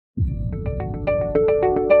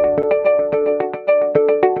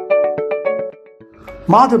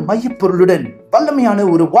மாத மையப்பொருளுடன் வல்லமையான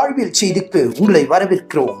ஒரு வாழ்வியல் செய்திக்கு உங்களை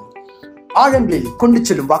வரவேற்கிறோம். ஆழங்களில் கொண்டு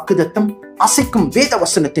செல்லும் வாக்குதத்தம், அசைக்கும் வேத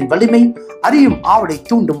வசனத்தின் வலிமை, அறியும் ஆவலை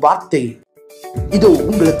தூண்டும் வார்த்தை இதோ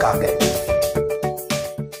உங்களுக்காக.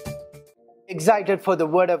 Excited for the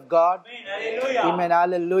word of God. Amen.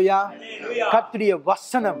 Hallelujah. கர்த்தருடைய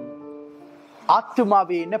வசனம்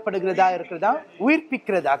ஆத்துமாவை என்ன பண்ணுகிறதா இருக்கிறதா,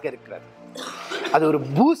 உயிர்ப்பிக்கிறதாக இருக்கிறது. அது ஒரு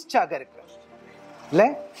பூஸ்டாக இருக்கிறது இல்ல.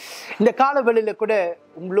 இந்த காலவெளியில கூட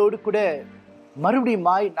உங்களோடு கூட மறுபடியும்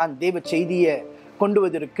நான் தேவ செய்தியை கொண்டு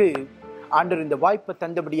வருவதற்கு ஆண்டவர் இந்த வாய்ப்பை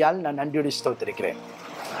தந்தபடியால் நான் நன்றியோடு ஸ்தோத்திரிக்கிறேன்.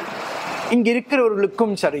 இங்க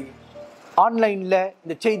இருக்கிறவர்களுக்கும் சரி, ஆன்லைன்ல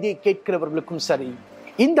இந்த செய்தியை கேட்கிறவர்களுக்கும் சரி,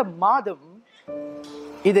 இந்த மாதம்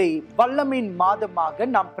இதை வல்லமையின் மாதமாக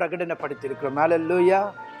நாம் பிரகடனப்படுத்தி இருக்கிறோம். ஹல்லேலூயா.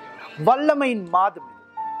 வல்லமையின் மாதம்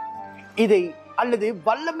இதை அல்லது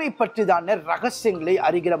வல்லமை பற்றிதான ரகசியங்களை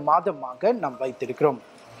அறிகிற மாதமாக நாம் வைத்திருக்கிறோம்.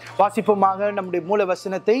 வாசிப்போமாக நம்முடைய மூல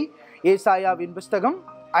வசனத்தை. ஏசாயாவின் புஸ்தகம்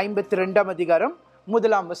 52ஆம் அதிகாரம்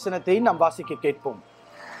 1ஆம் வசனத்தை நாம் வாசிக்க கேட்போம்.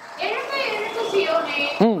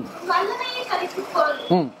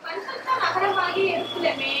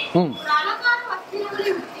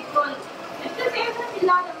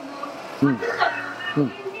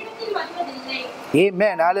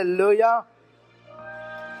 Amen. Hallelujah.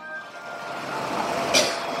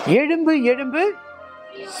 எழும்பு எழும்பு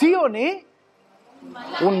சீயோனே,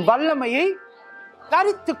 உன் வல்லமையை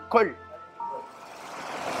தரித்துக்கொள்.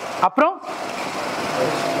 அப்புறம்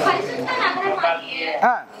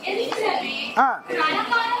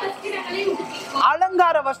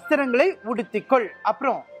அலங்கார வஸ்திரங்களை உடுத்திக்கொள்.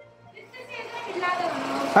 அப்புறம்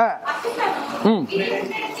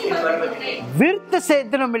விருத்த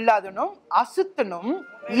சேதனம் இல்லாதனும் அசுத்தனும்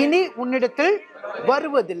இனி உன்னிடத்தில்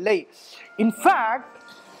வருவதில்லை. இன்ஃபேக்ட்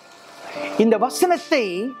இந்த வசனத்தை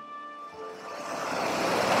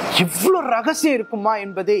இவ்வளவு ரகசியம் இருக்குமா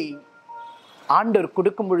என்பதை ஆண்டவர்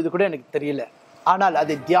கொடுக்கும் பொழுது கூட எனக்கு தெரியல. ஆனால்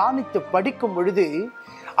அதை தியானித்து படிக்கும் பொழுது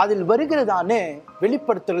அதில் வருகிறதான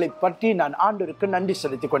வெளிப்படுத்தல்களை பற்றி நான் ஆண்டவருக்கு நன்றி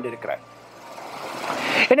செலுத்திக் கொண்டிருக்கிறேன்.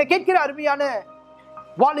 என்னை கேட்கிற அருமையான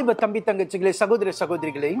வாலிப தம்பி தங்கச்சிகளே, சகோதர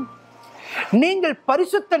சகோதரிகளே, நீங்கள்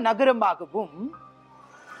பரிசுத்த நகரமாகவும்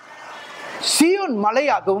சீயோன்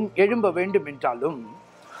மலையாகவும் எழும்ப வேண்டும் என்றாலும்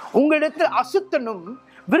உங்களிடத்தில் அசுத்தனும்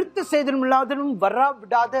விருத்த சேதனம் இல்லாதனும்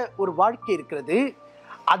வராவிடாத ஒரு வாழ்க்கை இருக்கிறது.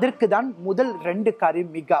 அதற்கு தான் முதல் 2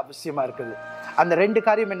 காரியம் மிக அவசியமா இருக்குது. அந்த 2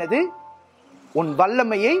 காரியம் என்னது? உன்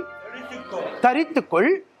வல்லமையை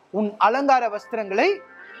தரித்துக்கொள், உன் அலங்கார வஸ்திரங்களை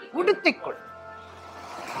உடுத்திக்கொள்.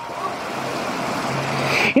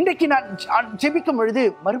 இன்றைக்கு நான் ஜெபிக்கும் பொழுது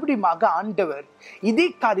மறுபடியும் ஆண்டவர் இதே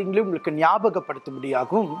காரியங்களை உங்களுக்கு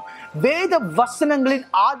ஞாபகப்படுத்தும்படியாகவும் வேத வசனங்களின்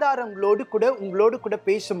ஆதாரங்களோடு கூட உங்களோடு கூட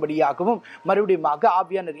பேசும்படியாகவும் மறுபடியும்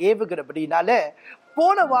ஆவியானவர் ஏவுகிறபடினால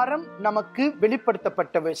போன வாரம் நமக்கு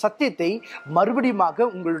வெளிப்படுத்தப்பட்ட சத்தியத்தை மறுபடியும்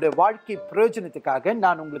உங்களுடைய வாழ்க்கை பிரயோஜனத்துக்காக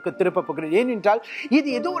நான் உங்களுக்கு திருப்ப போகிறேன். ஏனென்றால் இது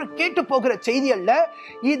ஏதோ ஒரு கேட்டு போகிற செய்தி அல்ல.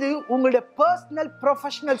 இது உங்களுடைய பர்சனல்,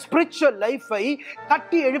 ப்ரொஃபஷனல், ஸ்பிரிச்சுவல் லைஃபை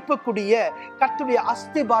கட்டி எழுப்பக்கூடிய கர்த்தருடைய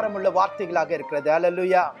அஸ்திபாரம் உள்ள வார்த்தைகளாக இருக்கிறது.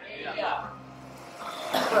 ஹல்லேலூயா.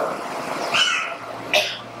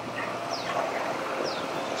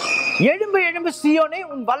 எழும்பு எழும்பு சீயோனே,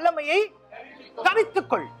 உன் வல்லமையை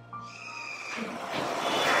தரித்துக்கொள்.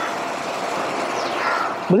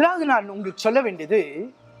 முதலாவது நான் உங்களுக்கு சொல்ல வேண்டியது,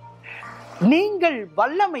 நீங்கள்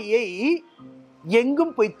வல்லமையை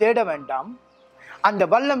எங்கும் போய் தேட வேண்டாம். அந்த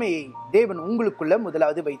வல்லமையை தேவன் உங்களுக்குள்ள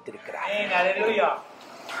முதலாவது வைத்திருக்கிறார்.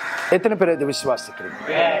 எத்தனை பேர் இதை விசுவாசிக்கிறீங்க?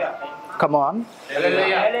 Come on.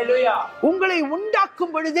 உங்களை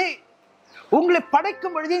உண்டாக்கும் பொழுதே, உங்களை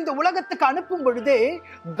படைக்கும் பொழுதே, இந்த உலகத்துக்கு அனுப்பும் பொழுதே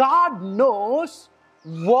God knows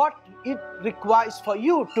what it requires for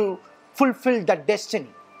you to fulfill that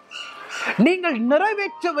destiny. நீங்கள்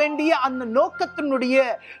நிறைவேற்ற வேண்டிய அந்த நோக்கத்தினுடைய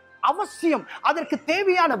அவசியம், அதற்கு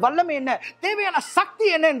தேவையான வல்லமை என்ன, தேவையான சக்தி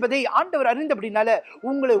என்ன என்பதை ஆண்டவர் அறிந்தபடினால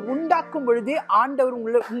உங்களை உண்டாக்கும் பொழுதே ஆண்டவர்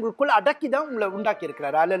உங்களுக்குள்ள அடக்கிதான் உங்களை உண்டாக்கி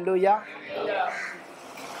இருக்கிறார். ஹல்லேலூயா.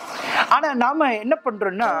 ஆனா நாம என்ன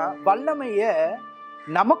பண்றோம்னா, வல்லமைய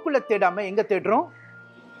நமக்குள்ள தேடாம எங்க தேடுறோம்?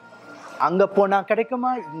 அங்க போனா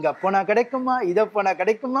கிடைக்குமா, இங்க போனா கிடைக்குமா, இத போனா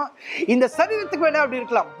கிடைக்குமா. இந்த சரீரத்துக்கு வேணா அப்படி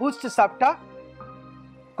இருக்கலாம். பூஸ்ட் சாப்பிட்டா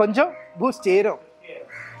கொஞ்சம் பூஸ்ட் ஏறும்,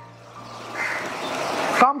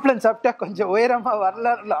 காம்ப்ளன் சாப்பிட்டா கொஞ்சம் உயரமா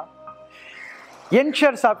வரலாம்,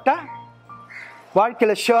 என்ஷர் சாப்பிட்டா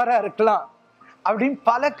வாழ்க்கையில ஷுவரா இருக்கலாம் அப்படின்னு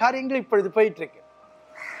பல காரியங்கள் இப்பொழுது போயிட்டு இருக்கு.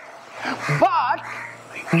 But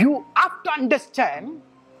you have to understand,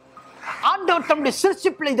 ஆண்டவர் தம்முடைய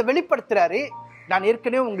சிருஷ்டிப்பில் இதை வெளிப்படுத்துறாரு. நான்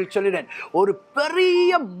ஏற்கனவே உங்களுக்கு சொல்லிடுறேன், ஒரு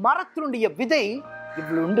பெரிய மரத்தினுடைய விதை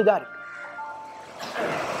இவ்வளவு உண்டுதான் இருக்கு.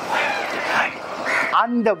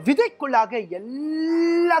 அந்த விதைக்குள்ளாக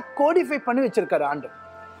எல்லாம் கோடிஃபை பண்ணி வச்சிருக்காரு ஆண்டு.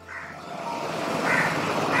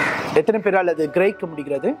 எத்தனை பேரால் அது கிரகிக்க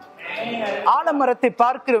முடிகிறது? ஆலமரத்தை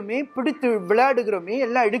பார்க்கிறோமே, பிடித்து விளையாடுகிறோமே,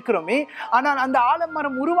 எல்லாம் எடுக்கிறோமே, ஆனால் அந்த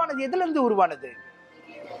ஆலமரம் உருவானது எதுல இருந்து உருவானது?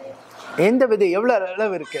 எந்த விதை எவ்வளவு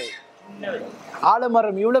அளவு இருக்கு?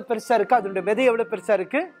 ஆலமரம் இவ்வளவு பெருசா இருக்கு, அதனுடைய விதை எவ்வளவு பெருசா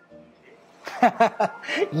இருக்கு?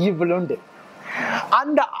 இவ்வளோண்டு.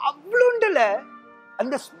 அந்த அவ்வளோண்டுல,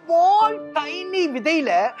 அந்த ஸ்மால் டைனி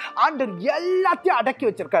விதையில ஆண்டவர் எல்லாத்தையும் அடக்கி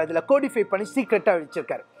வச்சிருக்காரு. அதுல கோடிஃபை பண்ணி சீக்கிரட்டா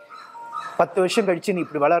வச்சிருக்காரு. 10 வருஷம் கழிச்சு நீ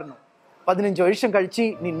இப்படி வளரணும், 15 வருஷம் கழிச்சு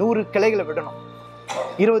நீ 100 கிளைகளை விடணும்,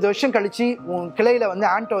 20 வருஷம் கழிச்சு உன் கிளையில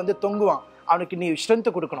ஆண்டை தொங்குவான், அவனுக்கு நீ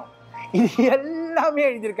ஸ்ட்ரென்த் கொடுக்கணும். இது எல்லாமே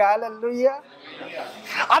எழுதியிருக்க. ஹல்லேலூயா.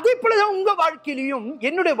 அதே போலதான் உங்க வாழ்க்கையிலும்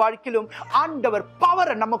என்னுடைய வாழ்க்கையிலும் ஆண்டவர்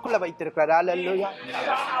பவரை நமக்குள்ள வைத்திருக்கிறார். ஹல்லேலூயா.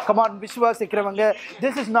 Come on, விசுவாசிக்கிறவங்க,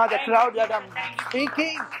 this is not a crowd that I'm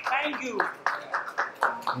speaking. Thank you.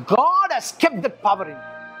 God has kept that power in you.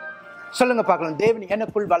 சொல்லுங்க பார்க்கலாம். தேவன்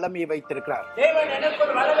எனக்குள் வல்லமையை வைத்திருக்கிறார்.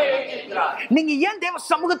 நீங்க ஏன் தேவ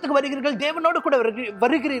சமூகத்துக்கு வருகிறீர்கள், தேவனோடு கூட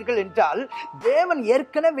வருகிறீர்கள் என்றால் தேவன்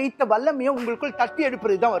ஏற்கனவே வைத்த வல்லமையை உங்களுக்குள் தட்டி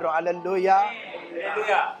எடுப்பது தான் வரும். ஹல்லேலூயா.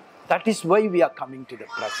 That is why we are coming to the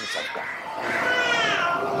presence of God.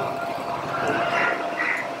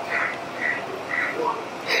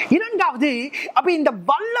 இரண்டாவது, அப்ப இந்த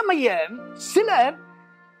வல்லமையை சிலர்,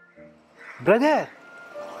 பிரதர்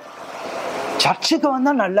சர்ச்சுக்கு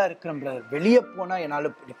வந்தா நல்லா இருக்கிறேன் பிரதர், வெளியே போனா என்னால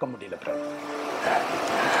இருக்க முடியல பிரதர்,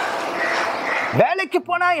 வேலைக்கு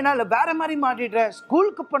போனா என்னால வேற மாதிரி மாறிடுறேன்,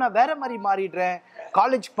 ஸ்கூலுக்கு போனா வேற மாதிரி மாறிடுறேன்,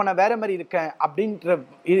 காலேஜுக்கு போனா வேற மாதிரி இருக்கேன் அப்படின்ற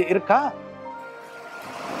இருக்கா?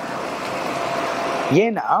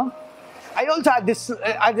 ஏன்னா I also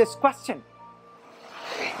had this question.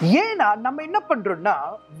 ஏன்னா நம்ம என்ன பண்றோம்னா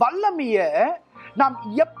வல்லமைய நாம்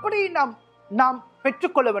எப்படி நாம்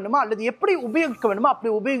பெற்றுக்கொள்ள வேண்டுமோ அல்லது எப்படி உபயோகிக்க வேண்டுமோ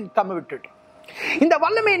அப்படி உபயோகிக்காம விட்டுட்டோம். இந்த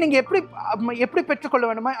வல்லமையை நீங்க எப்படி பெற்றுக்கொள்ள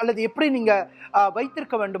வேண்டுமா அல்லது எப்படி நீங்க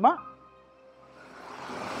வைத்திருக்க வேண்டுமா?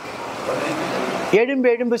 எழும்பு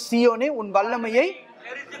எழும்பு சீயோனே, உன் வல்லமையை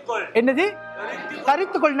என்னது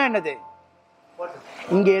தரித்துக்கொள்ளனா என்னது?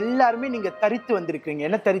 இங்க எல்லாருமே நீங்க தரித்து வந்திருக்கீங்க.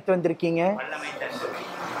 என்ன தரித்து வந்திருக்கீங்க?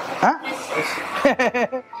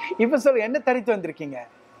 இப்ப சொல்லுங்க, என்ன தரித்து வந்திருக்கீங்க?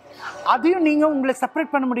 அதையும் நீங்க உங்களை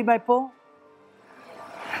செப்பரேட் பண்ண முடியுமா? இப்போ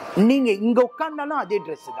நீங்க இங்க உட்கார்ந்தாலும் அதே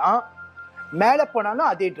ட்ரெஸ் தான், மேல போனாலும்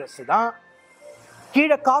அதே ட்ரெஸ் தான்,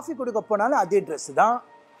 கீழே காஃபி கொடுக்க போனாலும் அதே ட்ரெஸ் தான்,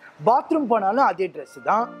 பாத்ரூம் போனாலும் அதே ட்ரெஸ்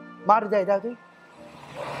தான். மாறுதா ஏதாவது?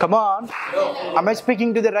 Come on, am I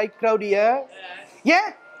speaking to the right crowd here? ஏன்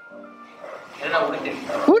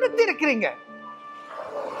உடுத்தி இருக்கிறீங்க?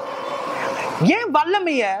 ஏன்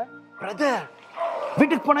வல்லமைய? பிரதர்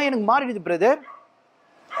வீட்டுக்கு போனா எனக்கு மாறிடுது பிரதர்,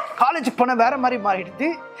 காலேஜுக்கு போனா வேற மாதிரி மாறிடுது,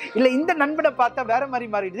 இல்ல இந்த நண்பனை பார்த்தா வேற மாதிரி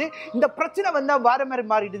மாறிடுது, இந்த பிரச்சனை வந்தா வேற மாதிரி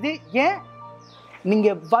மாறிடுது. ஏன்? நீங்க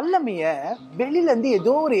வல்லமைய வெளியில இருந்து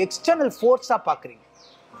ஏதோ ஒரு எக்ஸ்டர்னல் ஃபோர்ஸா பாக்குறீங்க.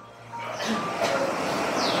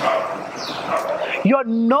 You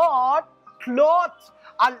are not clothed.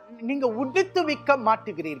 நீங்க உடுத்து வைக்க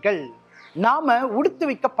மாட்டுகிறீர்கள். நாம உடுத்து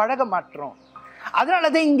வைக்க பழக மாட்டோம்.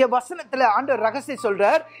 அதனாலதான் இங்க வசனத்துல ஆண்டவர் ரகசியம்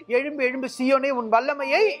சொல்றார், எழும்பு எழும்பு சீயோனே, உன்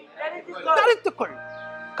வல்லமையை தரித்துக்கொள்.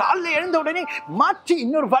 காலைல எழுந்த உடனே மாற்றி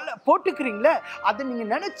இன்னொரு போட்டுக்கிறீங்களே, அதை நீங்க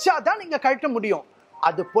நினைச்சாதான் நீங்க கழட்ட முடியும்.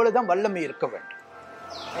 அது போலதான் வல்லமை இருக்க வேண்டும்.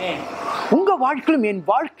 உங்க வாழ்க்கையிலும் என்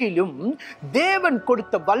வாழ்க்கையிலும் தேவன்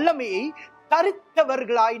கொடுத்த வல்லமையை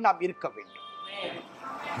தரித்தவர்களாய் நாம் இருக்க வேண்டும்.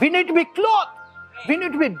 We need to be clothed. We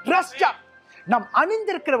need to be dressed up. நாம்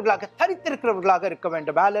அணிந்திருக்கிறவர்களாக தரித்திருக்கிறவர்களாக இருக்க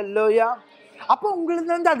வேண்டும். ஹல்லேலூயா. அப்போ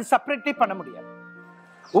உங்களிருந்து வந்து அது செப்பரேட்டே பண்ண முடியாது.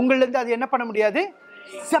 உங்களிருந்து அது என்ன பண்ண முடியாது?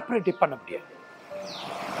 செப்பரேட்டே பண்ண முடியாது.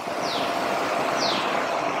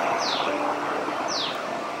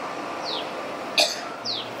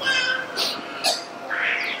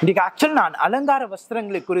 இன்னைக்கு ஆக்சுவல் நான் அலங்கார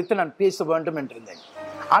வஸ்திரங்களை குறித்து நான் பேச வேண்டும் என்றிருந்தேன்.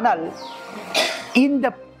 ஆனால் இந்த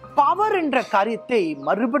பவர் என்ற காரியத்தை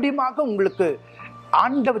மறுபடியும் உங்களுக்கு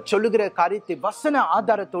ஆண்டவர் சொல்லுகிற காரியத்தை வசன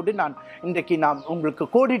ஆதாரத்தோடு நான் இன்றைக்கு உங்களுக்கு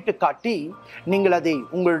கோடிட்டு காட்டி நீங்கள் அதை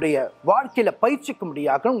உங்களுடைய வாழ்க்கையில பயிற்சிக்க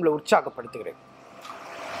முடியாக உங்களை உற்சாகப்படுத்துகிறேன்.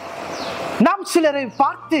 நாம் சிலரை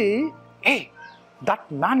பார்த்து that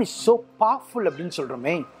man is so powerful அப்படின்னு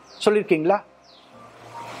சொல்றோமே, சொல்லிருக்கீங்களா?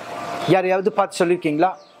 யாரையாவது பார்த்து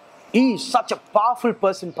சொல்லிருக்கீங்களா? He is such a powerful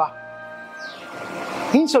person பா.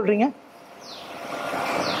 ஏன் சொல்றீங்க?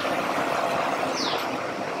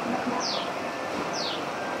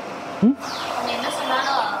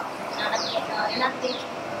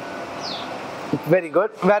 Very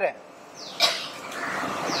good. வேற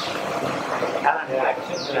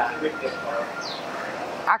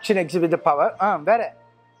action exhibit the power. வேற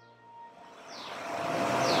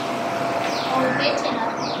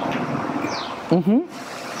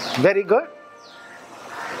வெரி குட்.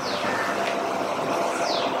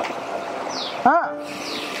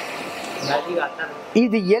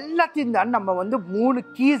 இது எல்லாத்தையும் தான் நம்ம 3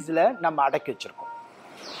 கீஸ்ல நம்ம அடக்கி வச்சிருக்கோம்.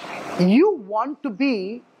 You want to be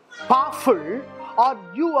powerful or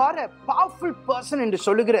you are a powerful person என்று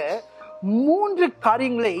சொல்லுகிற 3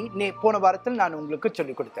 காரியங்களை போன வாரத்தில் நான் உங்களுக்கு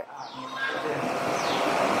சொல்லிக் கொடுத்தேன்.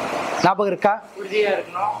 ஞாபகம் இருக்கா? உறுதியா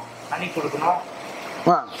இருக்கணும், அணி கொடுக்கணும்,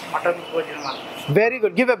 very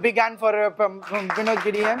good. Give a big hand for Vinod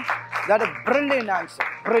Gideon. That a brilliant answer.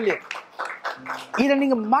 Brilliant. இதை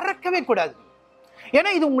நீங்க மறக்கவே கூடாது. ஏன்னா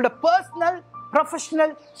இது உங்களோட பர்சனல்,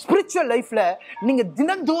 ப்ரொஃபஷனல், ஸ்பிரிச்சுவல் லைஃப்ல நீங்க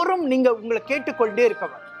தினந்தோறும் நீங்க உங்களை கேட்டுக்கொண்டே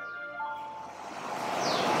இருக்கணும்.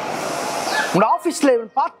 உங்க ஆபீஸ்ல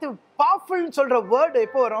பார்த்து பவர்ஃபுல் சொல்ற வேர்ட்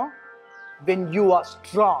எப்போ வரும்? when you are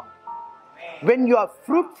strong, when you are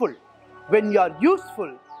fruitful, when you are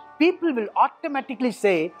useful, people will automatically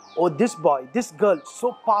say, oh, this boy, this girl, so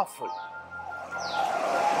powerful.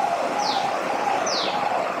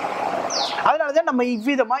 அதனாலதான் நம்ம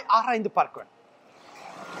இவ்விதமாய் ஆராய்ந்து பார்க்கணும்.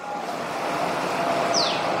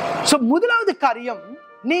 சோ முதலாவது காரியம்,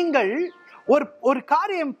 நீங்கள் ஒரு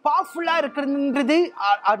காரியம் பவர்ஃபுல்லா இருக்கிறது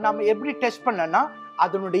நாம எப்படி டெஸ்ட் பண்ணனா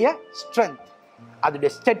அதனுடைய ஸ்ட்ரெngth,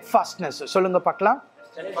 அதனுடைய ஸ்டெட்ஃபாஸ்ட்னஸ். சொல்லுங்க பார்க்கலாம்.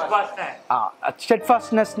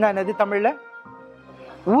 ஸ்டெட்ஃபாஸ்ட்னஸ்னா என்னது தமிழ்ல?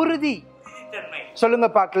 உறுதி. சொல்லுங்க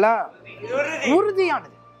பார்க்கலாம்.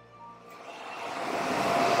 உறுதியானது.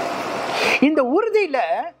 இந்த உறுதியில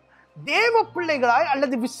தேவ பிள்ளைகளாய்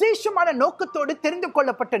அல்லது விசேஷமான நோக்கத்தோடு தெரிந்து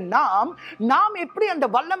கொள்ளப்பட்ட நாம் எப்படி அந்த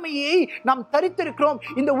வல்லமையை நாம் தரித்திருக்கிறோம்,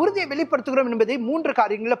 இந்த உறுதியை வெளிப்படுத்துகிறோம் என்பதை 3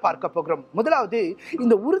 காரியங்களை பார்க்க போகிறோம். முதலாவது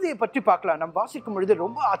இந்த உறுதியை பற்றி பார்க்கலாம். நாம் வாசிக்கும் பொழுது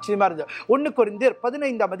ரொம்ப ஆச்சரியமா இருந்தது. 1 கொரிந்தியர்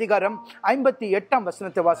 15ஆம் அதிகாரம் 58ஆம்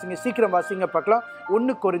வசனத்தை வாசிங்க. சீக்கிரம் வாசிங்க பார்க்கலாம்.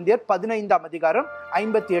 1 கொரிந்தியர் 15ஆம் அதிகாரம்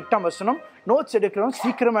 58ஆம் வசனம். நோட்ஸ் எடுக்கிறோம்,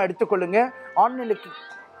 சீக்கிரமா எடுத்துக்கொள்ளுங்க. ஆன்லைனுக்கு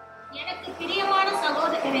எனக்கு பிரியமான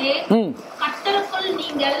சகோதரரே, கர்த்தருக்குள்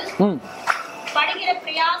நீங்கள் படுகிற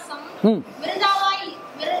பிரயாசம்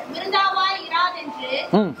விருதாவாய் இராதென்று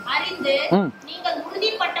அறிந்து நீங்கள்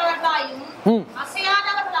உறுதிப்பட்டவர்களாயும்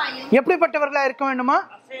அசையாதவர்களாயும். எப்படிப்பட்டவர்களா இருக்க வேண்டுமா?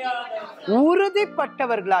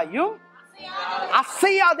 உறுதிப்பட்டவர்களாயும்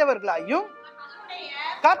அசையாதவர்களாயும்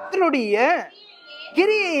கர்த்தருடைய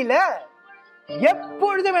கிரியையில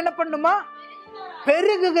எப்பொழுதும் என்ன பண்ணுமா?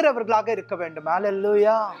 பெருகுகிறவர்களாக இருக்க வேண்டும்.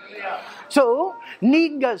 ஹல்லேலூயா. சோ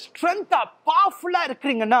நீங்க ஸ்ட்ரெngthா பவர்ஃபுல்லா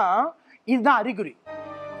இருக்கீங்கன்னா இதுதான் அறிகுறி.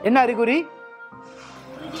 என்ன அறிகுறி?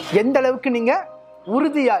 எந்த அளவுக்கு நீங்க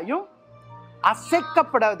உறுதியாயும்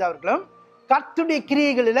அசைக்கப்படாதவர்களும் கர்த்தருடைய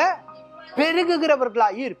கிரியைகளில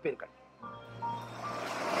பெருகுகிறவர்களாக இருப்பீர்கள்.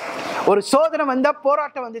 ஒரு சோதனை வந்தா,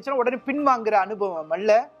 போராட்டம் வந்துச்சுன்னா உடனே பின்வாங்குற அனுபவம்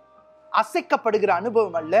அல்ல, அசைக்கப்படுகிற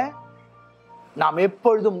அனுபவம் அல்ல, நாம்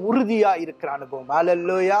எப்பொழுதும் உறுதியா இருக்கிற அனுபவம்.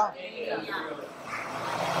 ஹல்லேலூயா.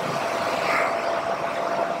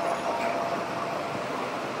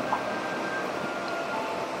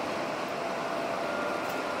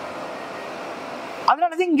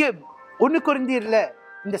 அதனாலதான் இங்க 1 கொரிந்தியர்ல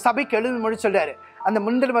இந்த சபைக்கு எழுதும் மொழி சொல்றாரு. அந்த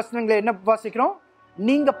முந்தின வசனங்களை என்ன வாசிக்கிறோம்?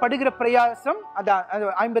 நீங்க படுகிற பிரயாசம், அதான்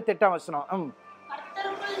 58ஆம் வசனம்.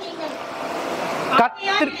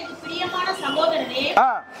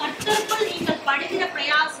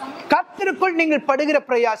 கர்த்தருக்குள் நீங்கள் படுகிற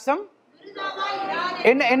பிரயாசம்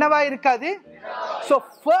என்னவா இருக்காது? So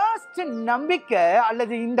first நம்பிக்கை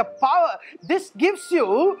அல்லது இந்த power, this gives you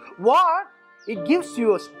what? It gives you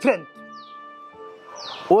a strength.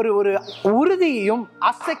 ஒரு உறுதியையும்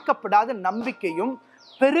அசைக்கப்படாத நம்பிக்கையும்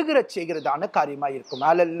பெருகிற செய்கிறதான காரியமா இருக்கும்.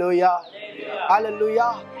 ஹல்லேலூயா, ஹல்லேலூயா.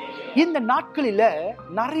 இந்த நாட்களில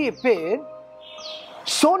நிறைய பேர்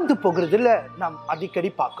சோர்ந்து போகிறதுல நாம் அடிக்கடி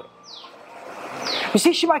பார்க்கிறோம்.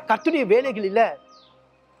 விசேஷமா கர்த்தருடைய வேலைகளில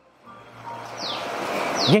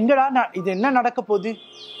எங்கடா இது என்ன நடக்க போகுது,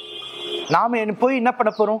 நாம போய் என்ன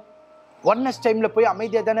பண்ண போறோம்? ஒன்னஸ் டைம்ல போய்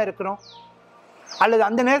அமைதியா தானே இருக்கிறோம், அல்லது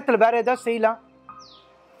அந்த நேரத்துல வேற ஏதாவது செய்யலாம்.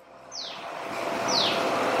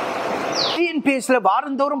 பேஸ்ல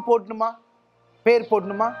வாரந்தோறும் போடணுமா, பேர்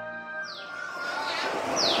போடணுமா?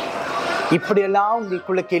 இப்படியெல்லாம்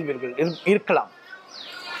உங்களுக்குள்ள கேள்விகள் இருக்கலாம்.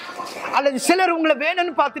 அல்லது சிலர் உங்களை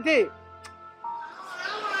வேணும்னு பார்த்துட்டு,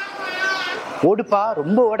 ஓடுப்பா,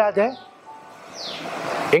 ரொம்ப ஓடாத,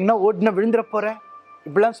 எங்கன்னா ஓடுன விழுந்துற போற,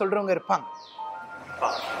 இப்படிலாம் சொல்றவங்க இருப்பாங்க.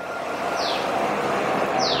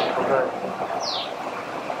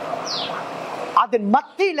 அதன்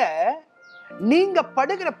மத்தியில நீங்க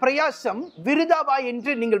படுகிற பிரயாசம் விருதாவா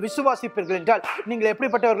என்று நீங்கள் விசுவாசிப்பீர்கள் என்றால் நீங்கள்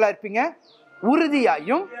எப்படிப்பட்டவர்களா இருப்பீங்க?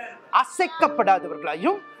 உறுதியாயும்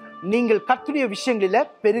அசைக்கப்படாதவர்களாயும் நீங்கள் கர்த்தருடைய விஷயங்களில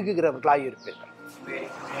பெருகுகிறவர்களாய் இருப்பீர்கள்.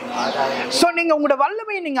 சோ நீங்க உங்களோட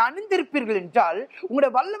வல்லமையை நீங்க அணிந்திருப்பீர்கள் என்றால், உங்களோட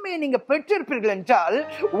வல்லமையை நீங்க பெற்றிருப்பீர்கள் என்றால்,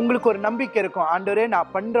 உங்களுக்கு ஒரு நம்பிக்கை இருக்கும். ஆண்டவரே,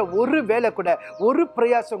 நான் பண்ற ஒரு வேலை கூட, ஒரு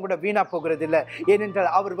பிரயாசம் கூட வீணா போகிறது இல்லை. ஏனென்றால்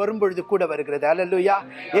அவர் வரும்பொழுது கூட வருகிறது. அல்லேலூயா.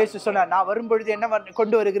 இயேசு சொன்னார், நான் வரும்பொழுது என்ன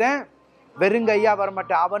கொண்டு வருகிறேன்? வெறுங்கையா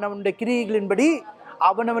வரமாட்டேன். அவனவனுடைய கிரியைகளின்படி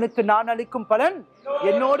அவனவனுக்கு நான் அளிக்கும் பலன்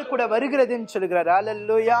என்னோடு கூட வருகிறதுன்னு சொல்லுகிறார்.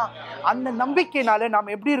 அல்லேலூயா. அந்த நம்பிக்கையினால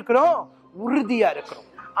நாம் எப்படி இருக்கிறோம்? உறுதியா இருக்கிறோம்,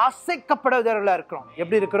 அசைக்கப்படுவதற்கா இருக்கிறோம்.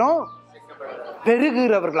 எப்படி இருக்கிறோம்?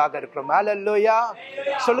 பெருகிறவர்களாக இருக்கிறோம். அல்லேலூயா.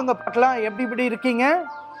 சொல்லுங்க பார்க்கலாம், எப்படி இப்படி இருக்கீங்க?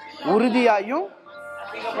 உறுதியாயும்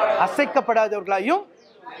அசைக்கப்படாதவர்களாயும்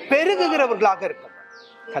பெருகுகிறவர்களாக இருக்கும்.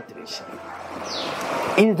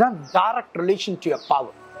 இதுதான் direct relation to your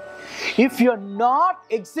power. If you are not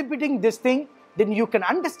exhibiting this thing, then you can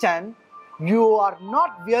understand you are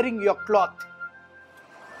not wearing your cloth.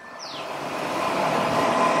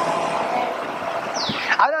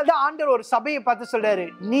 அதனால்தான் ஆண்டவர் ஒரு சபையை பார்த்து சொல்றாரு,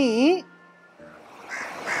 நீ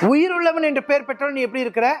உயிருள்ளவன் என்று பெயர் பெற்றால் நீ எப்படி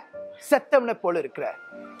இருக்கிற? செத்தவனை போல இருக்கிற.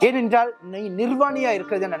 ஏனென்றால் நீ நிர்வாணியா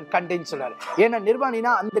இருக்கிறத நான் கண்டேன்னு சொல்றாரு. ஏன்னா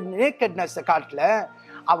நிர்வாணினா அந்த நேக்கட்னஸ் காட்டுல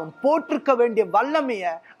அவன் போட்டிருக்க வேண்டிய வல்லமைய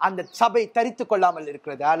அந்த சபை தரித்து கொள்ளாமல்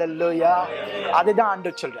இருக்கிறது. அல்லேலூயா. அதுதான்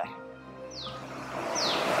ஆண்டவர் சொல்றாரு.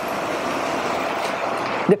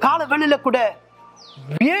 இந்த கால வெளியில கூட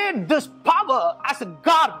wear this power as a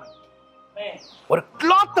garment. ஒரு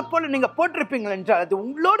கிளாத் போல நீங்க போட்டிருப்பீங்க என்றால் அது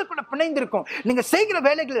உங்களோடு கூட பிணைந்திருக்கும். நீங்க செய்கிற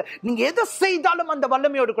வேலைகளை நீங்க எதை செய்தாலும் அந்த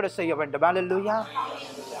வல்லமையோடு கூட செய்ய வேண்டும். அல்லேலூயா.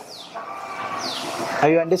 Are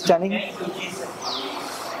you understanding?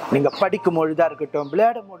 நீங்க படிக்கும் பொழுதா இருக்கட்டும்,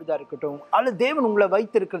 விளையாடும் பொழுதா இருக்கட்டும், அல்லது தேவன் உங்களை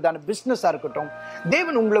வைத்திருக்கிறதான பிசினஸா இருக்கட்டும்,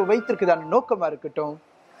 தேவன் உங்களை வைத்திருக்கிறதான நோக்கமா இருக்கட்டும்,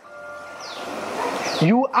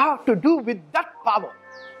 you have to do with that power.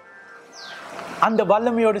 அந்த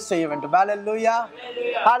வல்லமையோடு செய்ய வேண்டும். Hallelujah.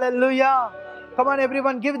 Hallelujah. Come on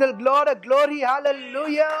everyone, give the Lord a glory.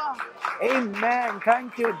 Hallelujah. Amen.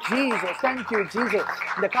 Thank you Jesus. Thank you Jesus.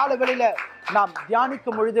 இந்த கால வேளையில நாம்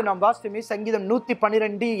தியானிக்கும் பொழுது நாம் வாசித்தோமே சங்கீதம்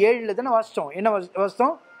 112:7 தான வாசித்தோம். என்ன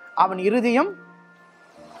வாசித்தோம்? அவன் இருதயம்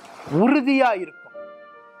உறுதியா இருக்கும்.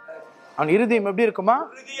 அவன் இருதயம் எப்படி இருக்குமா?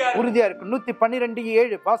 உறுதியா இருக்கும்.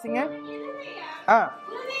 112:7 வாசிங்க.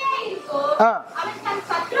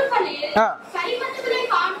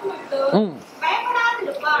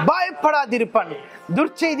 பயப்படாதிருப்பான்.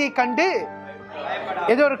 துர்ச்செய்தியை கண்டு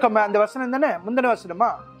ஏதோ இருக்கும் அந்த வசனம் தானே, முந்தின வசனமா?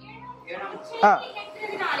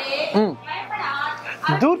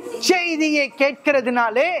 துர்ச்செய்தியை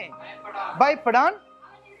கேட்கிறதுனாலே பயப்படான்.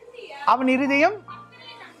 அவன் இருதயம்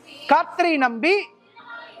கர்த்தரை நம்பி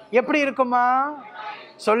எப்படி இருக்குமா?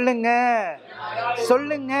 சொல்லுங்க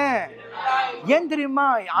சொல்லுங்க. ஏன் தெரியுமா?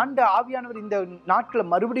 ஆண்ட ஆவியானவர் இந்த நாட்கள்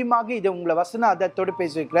மறுபடியும் இதை உங்களை வசன அதத்தோடு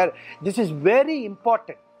பேசி வைக்கிறார். This is very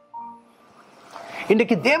important.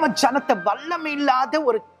 இன்றைக்கு தேவ ஜனத்தை வல்லமை இல்லாத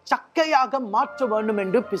ஒரு சக்கையாக மாற்ற வேண்டும்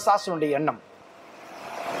என்று பிசாசனுடைய எண்ணம்.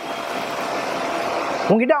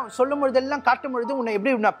 உங்ககிட்ட அவன் சொல்லும் பொழுதெல்லாம் காட்டும் பொழுது உன்னை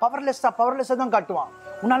எப்படி பவர்லெஸ்ஸா தான் காட்டுவான்.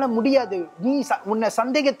 உன்னால முடியாது. நீ உன்னை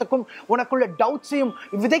சந்தேகத்துக்கும் உனக்குள்ள டவுட்ஸையும்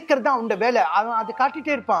விதைக்கிறது தான் உன் வேலை. அவன் அதை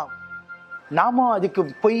காட்டிட்டே இருப்பான். நாம அதுக்கு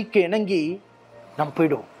பொய்க்கு இணங்கி நாம்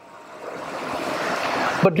போயிடுவோம்.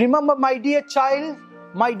 But remember my dear child,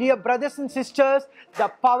 my dear brothers and sisters, the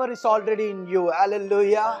power is already in you.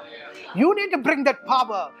 Hallelujah. You need to bring that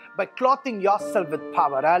power by clothing yourself with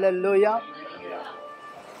power. Hallelujah.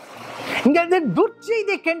 இங்க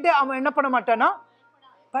துர்ச்செய்தியை கண்டு அவன் என்ன பண்ண மாட்டானா?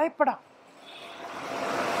 பயப்படா.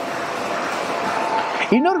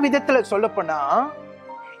 இன்னொரு விதத்துல சொல்ல போனா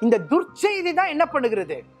இந்த துர்ச்செய்தி தான் என்ன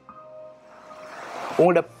பண்ணுகிறது?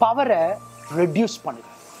 உங்களோட பவரை ரெடியூஸ் பண்ணுது,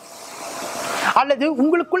 அல்லது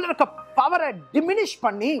உங்களுக்குள்ள இருக்க பவரை டிமினிஷ்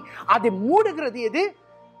பண்ணி அதை மூடுகிறது. எது?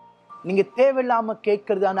 நீங்க தேவையில்லாம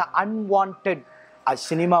கேட்கறதான அன்வான்டட், அது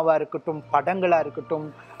சினிமாவா இருக்கட்டும், படங்களா இருக்கட்டும்,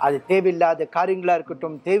 அது தேவையில்லாத காரியங்களா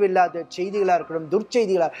இருக்கட்டும், தேவையில்லாத செய்திகளா இருக்கட்டும்,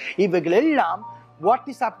 துர்ச்செய்திகளா, இவைகள் எல்லாம் what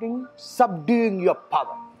is happening? Subduing your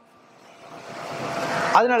power.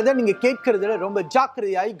 அதனாலதான் நீங்க கேட்கறதுல ரொம்ப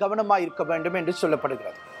ஜாக்கிரதையாய் கவனமா இருக்க வேண்டும் என்று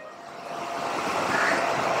சொல்லப்படுகிறது.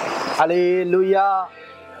 அல்லேலூயா,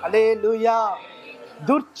 அல்லேலூயா.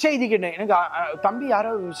 துர்ச்செய்திகள் எனக்கு தம்பி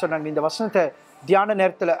யாரோ சொன்னாங்க இந்த வசனத்தை தியான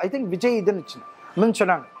நேரத்துல. ஐ திங்க் விஜய் இதுன்னு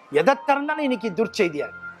சொன்னாங்க, எதை திறந்தாலும் இன்னைக்கு துர்ச்செய்தியா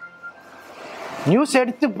நியூஸ்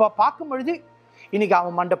எடுத்து பார்க்கும் பொழுது இன்னைக்கு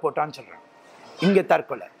அவன் மண்டை போட்டான்னு சொல்றான். இங்க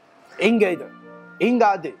தற்கொலை, இங்க இது, இங்க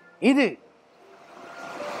அது, இது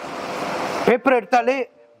பேப்பர் எடுத்தாலே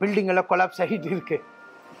பில்டிங் எல்லாம் கொலாப்ஸ் ஆகிட்டு இருக்கு.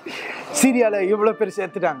 சீரியால இவ்வளவு பேர்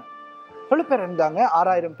சேர்த்துட்டாங்க. எவ்வளவு பேர் இருந்தாங்க?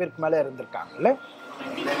 6000 பேருக்கு மேல இருந்திருக்காங்கல்ல.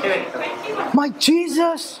 My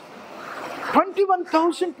Jesus,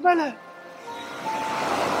 21,000 மேல.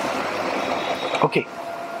 ஓகே,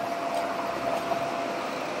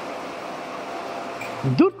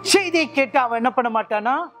 துர்ச்செய்தியை கேட்டு அவன் என்ன பண்ண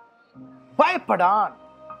மாட்டானா? பயப்படான்.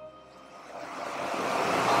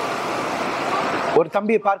 ஒரு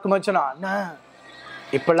தம்பியை பார்க்கும்போது சொன்னா, அண்ணா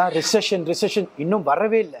இப்பெல்லாம் ரிசெஷன் இன்னும்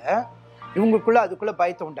வரவே இல்லை, இவங்களுக்குள்ள அதுக்குள்ள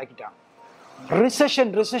பயத்தை உண்டாக்கிட்டான்.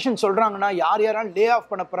 ரிசெஷன் சொல்றாங்கன்னா யார் யாராலும் லே ஆஃப்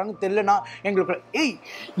பண்ண போறாங்க தெரியலனா எங்களுக்கு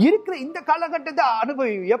இருக்கிற இந்த காலகட்டத்தை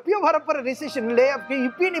அனுபவி. எப்பயோ வரப்போற ரிசெஷன் லே ஆஃப்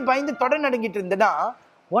இப்பயும் நீ பயந்து தொடர் நடுங்கிட்டு இருந்தனா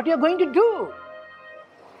what you are going to do?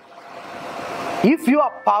 If you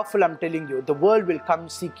are powerful, I'm telling you, the world will come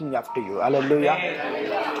seeking after you. Hallelujah.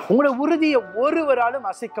 உங்களுடைய உறுதியை ஒருவராலும்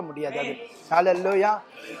அசைக்க முடியாது. Hallelujah.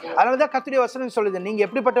 அதனாலதான் கர்த்தருடைய வசனம் சொல்லுது, நீங்க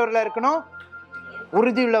எப்படிப்பட்டவர்களா இருக்கணும்?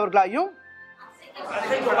 உறுதி உள்ளவர்களாயும்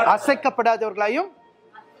அசைக்கப்படாதவர்களாயும்.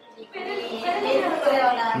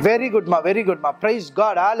 Very குட்மா, very குட்மா. Price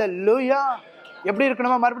God. ஹalleluya. எப்படி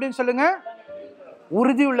இருக்கணுமா? மறுபடியும் சொல்லுங்க.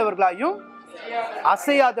 உறுதி உள்ளவர்களாயும்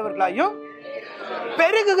அசையாதவர்களாயும்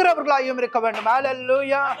பெருகுகிறவர்களாயும் இருக்க வேண்டும்.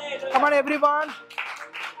 ஹalleluya. Come on everyone.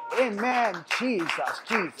 Amen. Jesus,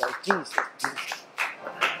 Jesus, Jesus.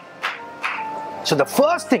 So the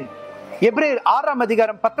first thing, எபிரேயர் 6ஆம்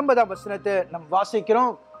அதிகாரம் 19ஆம் வசனத்தை நாம்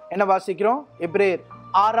வாசிக்கிறோம். என்ன வாசிக்கிறோம்? எபிரேயர்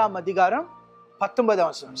 6ஆம் அதிகாரம் 19ஆம்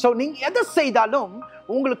வசனம். சோ நீங்க எதை செய்தாலும்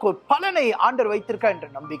உங்களுக்கு ஒரு பலனை ஆண்டவர் வைத்திருக்கா என்ற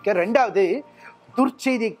நம்பிக்கை. ரெண்டாவது,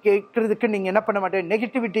 துர்ச்செய்தி கேட்கறதுக்கு நீங்க என்ன பண்ண மாட்டீங்க?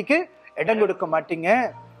 நெகட்டிவிட்டிக்கு இடம் கொடுக்க மாட்டீங்க.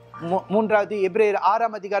 மூன்றாவது, எபிரேயர்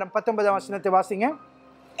 6ஆம் அதிகாரம் 19ஆம் வசனத்தை வாசிங்க.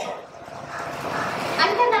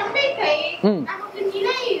 அந்த நம்பிக்கை நமக்கு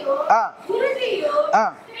நிலையோ உறுதியோ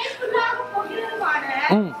கிடைக்குள்ளாக போகிறதுமான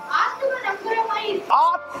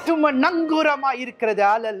ஆத்தும நங்கூரமாய் இருக்கிறது.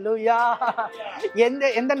 ஹalleluya.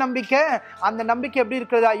 எந்த நம்பிக்கை? அந்த நம்பிக்கை எப்படி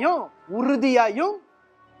இருக்கிறதாயும் உறுதியாயும்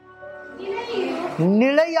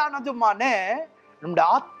நிலையானதுமான நம்முடைய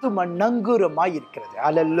ஆத்தும நங்கூரமாய் இருக்கிறது.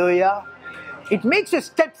 ஹalleluya. It makes us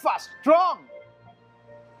steadfast, strong.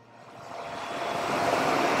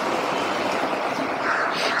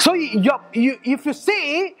 So if you say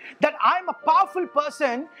that I'm a powerful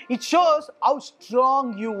person, it shows how strong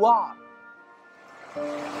you are.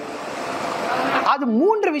 அது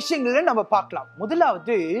மூன்று விஷயங்களை நம்ம பார்க்கலாம்.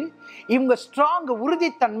 முதலாவது, இவங்க ஸ்ட்ராங்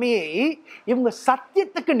உறுதித்தன்மையை, இவங்க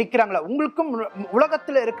சத்தியத்துக்கு நிக்கிறாங்களா? உங்களுக்கும்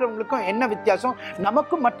உலகத்துல இருக்கிறவங்களுக்கும் என்ன வித்தியாசம்,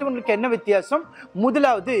 நமக்கும் மற்றவங்களுக்கு என்ன வித்தியாசம்?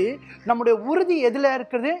 முதலாவது, நம்முடைய உறுதி எதுல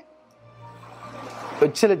இருக்குது?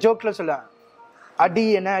 சில ஜோக்ல சொல்ல, அடி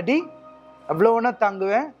என்ன அடி அவ்வளவுனா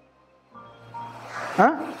தாங்குவேன்.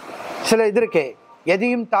 சில இது இருக்கே,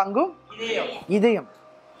 எதையும் தாங்கும் இதயம்.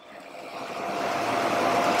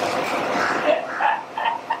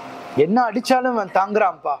 என்ன அடிச்சாலும் அவன்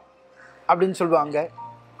தாங்குறான்ப்பா அப்படின்னு சொல்லுவாங்க.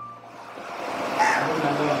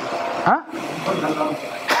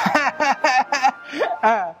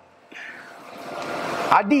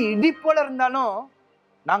 அடி இடி போல இருந்தாலும்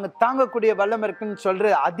நாங்க தாங்கக்கூடிய வல்லம் இருக்குன்னு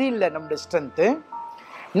சொல்ற அது இல்லை நம்முடைய ஸ்ட்ரென்த்.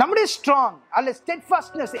 நம்முடைய ஸ்ட்ராங் அல்ல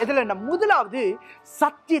ஸ்டெட்ஃபாஸ்ட்னஸ் எதுல? முதலாவது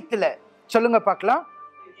சத்தியத்துல. சொல்லுங்க பார்க்கலாம்.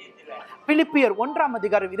 பிலிப்பியர் 1ஆம்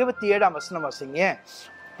அதிகாரம் 27ஆம் வசனம் வாசிங்க.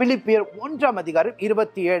 பிலிப்பியர் 1ஆம் அதிகாரம்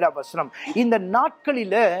 27ஆம் வசனம். இந்த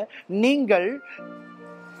நாட்களில நீங்கள்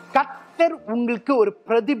கர்த்தர் உங்களுக்கு ஒரு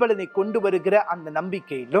பிரதிபலனை கொண்டு வருகிற அந்த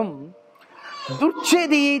நம்பிக்கையிலும்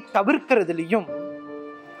துர்ச்செய்தியை தவிர்க்கிறதுலையும்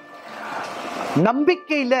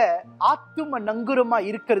நம்பிக்கையில ஆத்தும நங்குரமா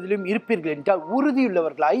இருக்கிறதிலும் இருப்பீர்கள் என்றால்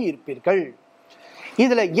உறுதியுள்ளவர்களாய் இருப்பீர்கள்.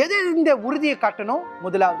 இதுல எது இந்த உறுதியை காட்டணும்?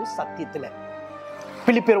 முதலாவது சத்தியத்துல.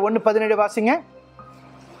 பிலிப்பியர் 1:17 வாசிங்க.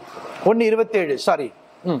 1:27 சாரி.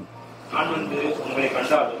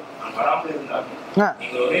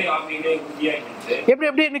 எப்படி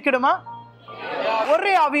எப்படி நிக்கணுமா?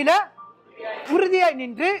 ஒரே ஆவியில உறுதியாய்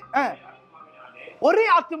நின்று ஒரே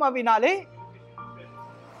ஆத்துமாவினாலே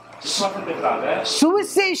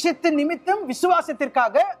சுவிசேஷத்தின் நிமித்தம்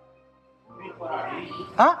விசுவாசத்திற்காக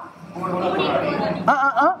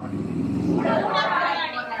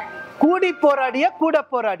கூடி போராடிய கூட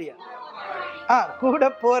போராடிய கூட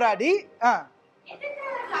போராடி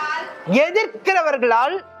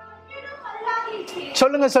எதிர்க்கிறவர்களால்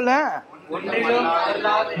சொல்லுங்க சொல்லுங்க.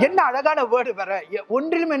 என்ன அழகான வேர்டு வர.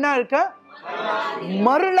 ஒன்றிலும் என்ன இருக்க?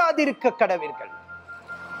 மருளாதிருக்க கடவீர்கள்.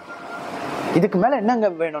 இதுக்கு மேல என்னங்க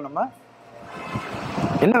வேணும்? நம்ம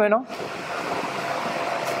என்ன வேணும்?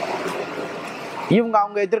 இவங்க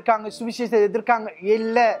அவங்க எதிர்க்காங்க, சுவிசேஷத்தை எதிர்க்காங்க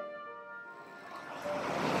இல்ல,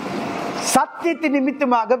 சத்தியத்தின்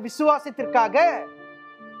நிமித்தமாக விசுவாசத்திற்காக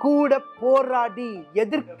கூட போராடி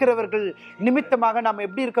எதிர்க்கிறவர்கள் நிமித்தமாக நாம்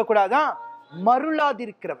எப்படி இருக்க கூடாதான்?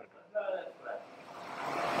 மருளாதிருக்கிறவர்கள்.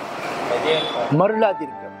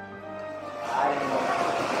 மருளாதிருக்கிறவர்கள்.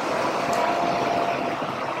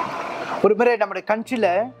 ஒரு முறை நம்முடைய கண்ட்ரில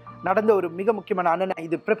நடந்த ஒரு மிக முக்கியமான அண்ணன்,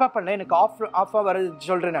 இது ப்ரிப்பேர் பண்ணல, எனக்கு ஆஃபா வர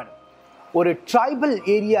சொல்றேன் நான். ஒரு ட்ரைபல்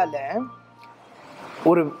ஏரியால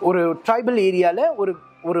ஒரு ட்ரைபல் ஏரியால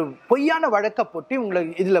ஒரு பொய்யான வழக்க போட்டு உங்களை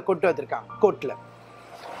இதுல கொண்டு வந்திருக்காங்க கோர்ட்ல.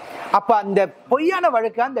 அப்ப அந்த பொய்யான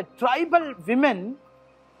வழக்க அந்த ட்ரைபல் விமென்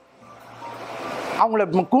அவங்கள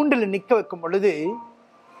கூண்டுல நிக்க வைக்கும் பொழுது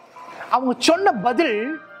அவங்க சொன்ன பதில்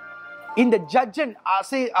இந்த ஜட்ஜன்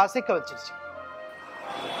அசைக்க வச்சிருச்சு.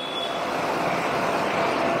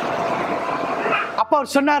 அப்ப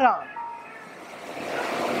அவர் சொன்னாராம்,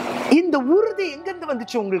 இந்த உறுதி எங்கிருந்து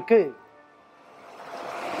வந்துச்சு உங்களுக்கு?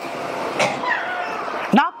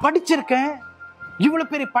 நான் படிச்சிருக்கேன்,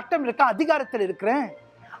 இவ்வளவு பெரிய பட்டம் இருக்கேன், அதிகாரத்தில் இருக்கிறேன்.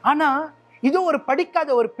 ஆனா இதோ ஒரு படிக்காத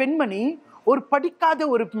ஒரு பெண்மணி, ஒரு படிக்காத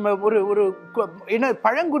ஒரு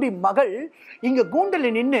பழங்குடி மகள் இங்க கூண்டல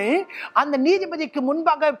நின்று அந்த நீதிபதிக்கு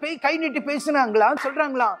முன்பாக கை நீட்டி பேசினாங்களா,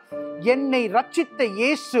 சொல்றாங்களாம், என்னை ரட்சித்த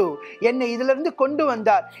இயேசு என்னை இதுல இருந்து கொண்டு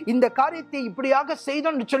வந்தார், இந்த காரியத்தை இப்படியாக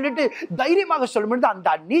செய்தோம்னு சொல்லிட்டு தைரியமாக சொல்லும்போது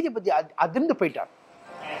அந்த நீதிபதி அதிர்ந்து போயிட்டார்.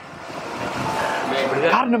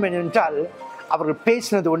 காரணம் என்னவென்றால் அவர்கள்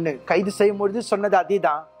பேசினது ஒண்ணு, கைது செய்யும் பொழுது சொன்னது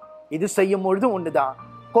அதேதான், இது செய்யும் பொழுது ஒண்ணுதான்,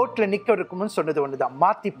 கோர்ட்ல நிக்க இருக்கும்னு சொன்னது ஒண்ணுதான்.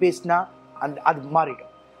 மாத்தி பேசினா அது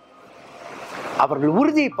மாறிடும். அவர்கள்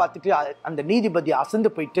உறுதியை பார்த்துட்டு அந்த நீதிபதி அசந்து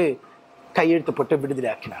போயிட்டு கையெழுத்து போட்டு விடுதலை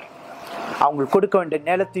ஆக்கினார். அவங்களுக்கு கொடுக்க வேண்டிய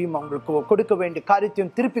நிலத்தையும் அவங்களுக்கு கொடுக்க வேண்டிய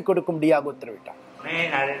காரியத்தையும் திருப்பி கொடுக்க முடியாது உத்தரவிட்டார்.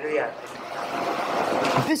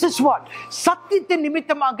 This is what சத்தியத்தின்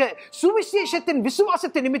நிமித்தமாக, சுவிசேஷத்தின்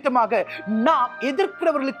விசுவாசத்தின் நிமித்தமாக நாம்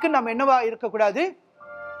எதிர்க்கிறவர்களுக்கு நாம் என்னவா இருக்கக்கூடாது?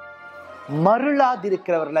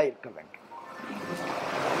 மருளாதிருக்கிறவர்களா இருக்க வேண்டும்.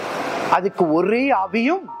 அதுக்கு ஒரே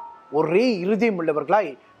ஆவியும் ஒரே இருதயம்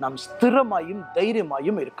உள்ளவர்களாய் நாம் ஸ்திரமாயும்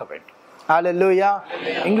தைரியமாயும் இருக்க வேண்டும். ஹல்லேலூயா.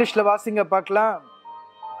 இங்கிலீஷ்ல வாசிங்க பார்க்கலாம்.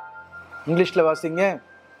 இங்கிலீஷ்ல வாசிங்க.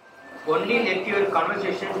 Only let your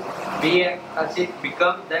conversation be as it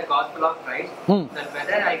becomes the gospel of Christ, that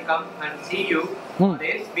whether I come and see you, or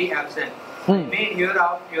else be absent, I may hear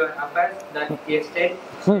of your affairs, that ye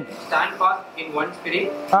stand fast in one spirit,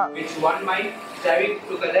 which one mind, striving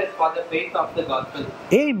together for the faith of the gospel.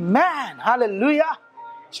 Amen. Hallelujah.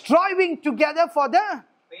 Striving together for the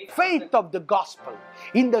faith of the gospel.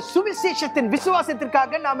 இந்த சுவிசேஷத்தின்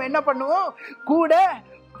விசுவாசத்திற்காக நாம் என்ன பண்ணுவோம்? கூட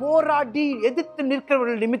போராடி எதிர்த்து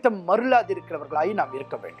நிற்கிறவர்கள் நிமித்தம் மருளாது இருக்கிறவர்களாய் நாம்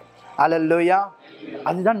இருக்க வேண்டும். ஹல்லேலூயா.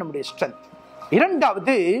 அதுதான் நம்முடைய ஸ்ட்ரென்த்.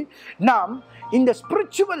 இரண்டாவது, நாம் இந்த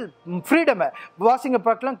ஸ்பிரிச்சுவல் ஃப்ரீடம் வாசிங்க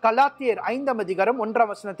பார்க்கலாம். கலாத்தியர் 5ஆம் அதிகாரம்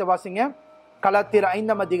 1ஆம் வசனத்தை வாசிங்க. கலாத்தியர்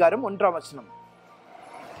 5ஆம் அதிகாரம் 1ஆம் வசனம்.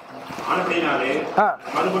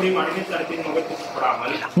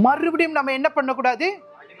 மறுபடியும் நம்ம என்ன பண்ணக்கூடாது?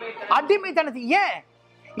 அடிமைத்தனத்தை. ஏன்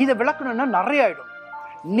இதை விளக்கணும்னா நிறைய ஆயிடும்.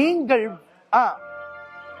 நீங்கள்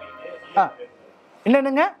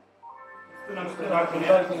என்னங்க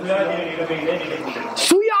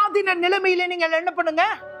சுயாதீன நிலைமையிலே நீங்கள் என்ன பண்ணுங்க?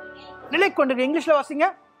 நிலை கொண்டு. இங்கிலீஷ்ல வாசிங்க.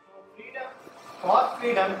 For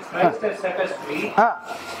freedom Christ has set us free.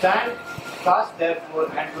 Stand fast therefore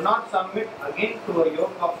and do not submit again to a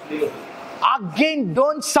yoke of slavery. Again,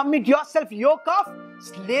 don't submit yourself yoke of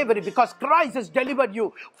slavery, because Christ has delivered you.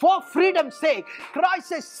 For freedom's sake, Christ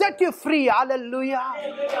has set you free. Hallelujah.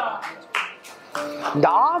 இந்த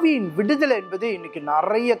ஆவியின் விடுதலை என்பது இன்னைக்கு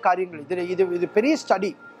நிறைய காரியங்கள், இது பெரிய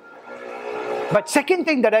study. But second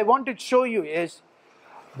thing that I want to show you is,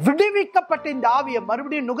 விடுவிக்கப்பட்ட இந்த ஆவியை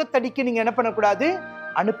மறுபடியும் நுகத்தடிக்க நீங்க என்ன பண்ணக்கூடாது?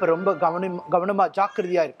 அனுப்ப ரொம்ப கவனமா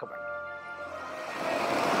ஜாக்கிரதையா இருக்க வேண்டும்.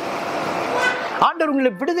 ஆண்டவர்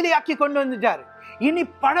உங்களை விடுதலையாக்கி கொண்டு வந்துட்டார். இனி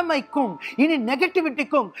பழமைக்கும், இனி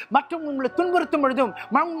நெகட்டிவிட்டிக்கும், மற்றும் உங்களை துன்புறுத்தும் பொழுதும்,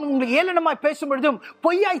 உங்களை ஏளனமாய் பேசும் பொழுதும்,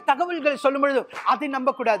 பொய்யாய் தகவல்களை சொல்லும் பொழுதும் அதை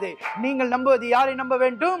நம்பக்கூடாது. நீங்கள் நம்புவது யாரை நம்ப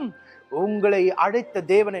வேண்டும்? உங்களை அழைத்த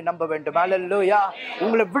தேவனை நம்ப வேண்டும். ஹல்லேலூயா.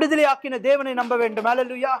 உங்களை விடுதலையாக்கின தேவனை நம்ப வேண்டும்.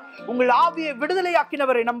 ஹல்லேலூயா. உங்கள் ஆவியை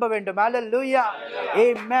விடுதலையாக்கினவரை நம்ப வேண்டும். ஹல்லேலூயா.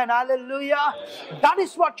 ஆமென். ஹல்லேலூயா. That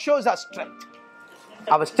is what shows our strength,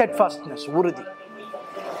 our steadfastness, உறுதி,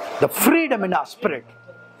 the freedom in our spirit.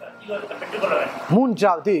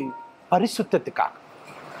 மூன்றாவது, பரிசுத்தத்துக்காக.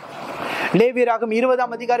 லேவியராகமம்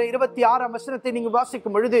 20ஆம் அதிகாரம் 26ஆம் வசனத்தை நீங்க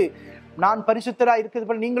வாசிக்கும் பொழுது, நான் பரிசுத்தரா இருக்கிறது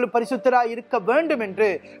போல நீங்களும் பரிசுத்தரா இருக்க வேண்டும் என்று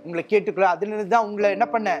உங்களை கேட்டுக்கொள்ள. அதிலிருந்து தான் உங்களை என்ன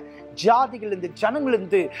பண்ண? ஜாதிகள் இருந்து, ஜனங்கள்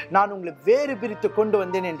இருந்து நான் உங்களை வேறு பிரித்து கொண்டு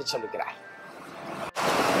வந்தேன் என்று சொல்லுகிறார்.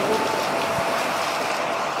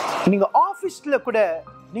 நீங்க ஆபீஸ்ல கூட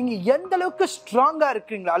நீங்க எந்த அளவுக்கு ஸ்ட்ராங்கா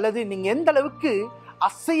இருக்கீங்களோ, அல்லது நீங்க எந்த அளவுக்கு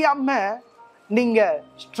அசையாம நீங்க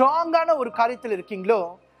ஸ்ட்ராங்கான ஒரு காரியத்தில் இருக்கீங்களோ,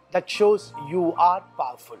 that shows you are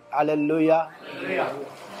powerful. Hallelujah.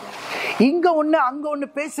 இங்க ஒண்ணு அங்க ஒண்ணு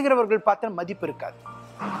பேசுகிறவர்கள் பார்த்தா மதிப்பு இருக்காது.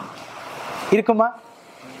 இருக்குமா?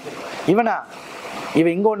 இவன்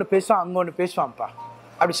இங்க ஒண்ணு பேசுவான், அங்க ஒண்ணு பேசுவான்ப்பா,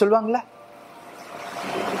 அப்படி சொல்லுவாங்களா?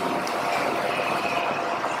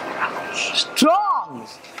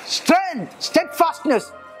 Strength, steadfastness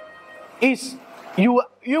is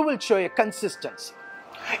you will show a consistency.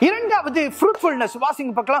 இரண்டாவது fruitfulness.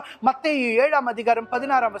 வாசிங்க பார்க்கலாம். மத்தேயு 7ஆம் அதிகாரம்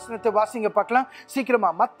 16ஆம் வசனத்தை வாசிங்க பார்க்கலாம் சீக்கிரமா.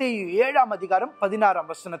 மத்தேயு 7ஆம் அதிகாரம் 16ஆம்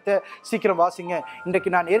வசனத்தை சீக்கிரம் வாசிங்க. இன்றைக்கு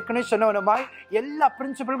நான் ஏற்கனவே சொன்னவனமாய் எல்லா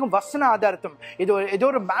பிரின்சிபலுக்கும் வசன ஆதாரத்தும். இது ஏதோ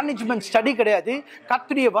ஒரு மேனேஜ்மெண்ட் ஸ்டடி கிடையாது.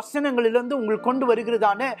 கர்த்தருடைய வசனங்களிலிருந்து உங்களுக்கு கொண்டு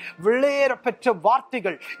வருகிறதான விளையேற பெற்ற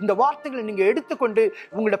வார்த்தைகள். இந்த வார்த்தைகளை நீங்க எடுத்துக்கொண்டு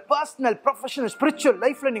உங்களோட பர்சனல், ப்ரொஃபஷனல், ஸ்பிரிச்சுவல்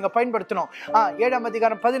லைஃப்ல நீங்க பயன்படுத்தணும். 7ஆம்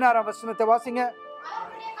அதிகாரம் 16ஆம் வசனத்தை வாசிங்க.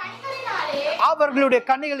 அவர்களுடைய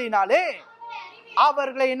கனிகளினாலே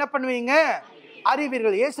அவர்களை என்ன பண்ணுவீங்க?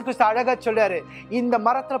 அறிவீர்கள். இயேசு கிறிஸ்து அழகா சொல்றாரு, இந்த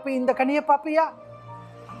மரத்துல போய் இந்த கனியை பாப்பியா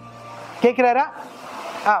கேக்குறாரா?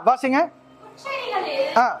 வாசிங்க.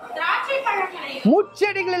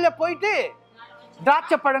 முச்செடிகளில போயிட்டு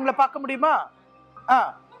திராட்சை பழங்களை பார்க்க முடியுமா?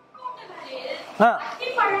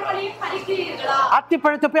 அத்தி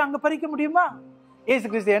பழத்தை போய் அங்க பறிக்க முடியுமா? இயேசு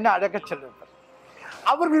கிறிஸ்து என்ன அழகா சொல்றாரு.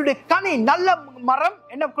 அவர்களுடைய கனி, நல்ல மரம்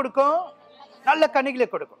என்ன கொடுக்கும்? நல்ல கனிகளை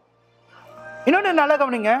கொடுக்கும். இன்னொன்னு நல்ல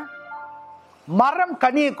கவனிங்க, மரம்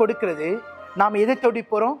கனியை கொடுக்கிறது. நாம எதை தேடி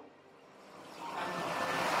போறோம்?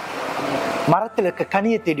 மரத்தில் இருக்க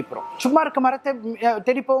கனியை தேடி போறோம். சும்மா இருக்க மரத்தை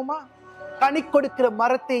தேடி போவோமா? கனி கொடுக்கிற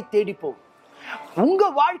மரத்தை தேடி போவோம். உங்க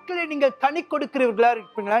வாழ்க்கையில நீங்க கனி கொடுக்கிறவர்களா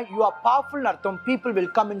இருப்பீங்களா? யூ ஆர் பவர்ஃபுல் அர்த்தம். People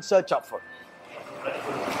will come in search of it.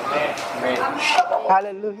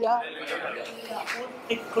 ஹalleluya.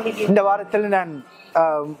 இந்த வாரத்தில் நான்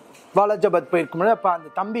வாலாஜாபாத் போயிருக்கும்போது அப்ப அந்த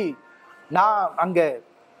தம்பி, நான் அங்க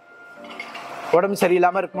உடம்பு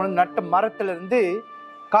சரியில்லாம இருக்கும்போது நட்ட மரத்துல இருந்து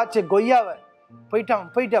காய்ச்ச கொய்யாவை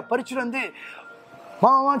போயிட்டு பறிச்சுட்டு வந்து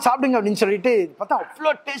மாமா சாப்பிடுங்க அப்படின்னு சொல்லிட்டு பார்த்தா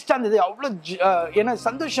அவ்வளோ டேஸ்டா இருந்தது. அவ்வளோ ஏன்னா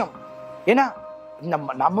சந்தோஷம். ஏன்னா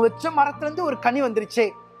நம்ம வச்ச மரத்துல இருந்து ஒரு கனி வந்துருச்சே,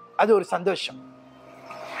 அது ஒரு சந்தோஷம்.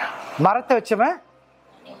 மரத்தை வச்சவன்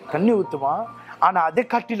கண்ணி ஊத்துவான், ஆனா அதை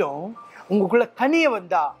காட்டிலும் உங்களுக்குள்ள கனிய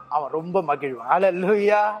வந்தா அவன் ரொம்ப மகிழ்வான்.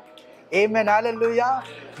 ஹalleluya. Amen. Hallelujah.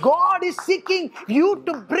 God is seeking you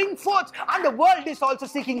to bring forth, and the world is also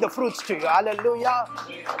seeking the fruits to you. Hallelujah.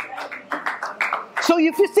 So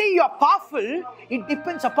if you say you are powerful, it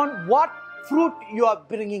depends upon what fruit you are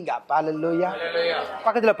bringing up. Hallelujah.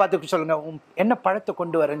 பக்கத்துல பார்த்து சொல்லுங்க, என்ன பழத்தை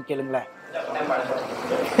கொண்டு வரேன்னு கேளுங்களேன்.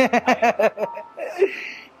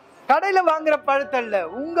 கடையில வாங்குற பழத்தை இல்ல,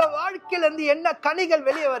 உங்க வாழ்க்கையில இருந்து என்ன கனிகள்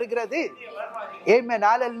வெளியே வருகிறது. ஆமென்.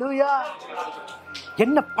 ஹalleluya.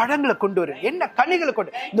 என்ன பழங்களை கொண்டு வரு, என்ன கனிகளை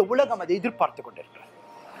கொண்டு. இந்த உலகம் அதை எதிர்பார்த்து கொண்டு இருக்கு.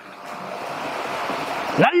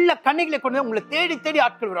 நல்ல கனிகளை கொண்டு உங்களை தேடி தேடி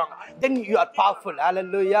ஆட்கள் வருவாங்க. Then you are powerful.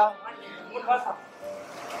 Hallelujah.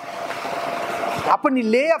 அப்ப நீ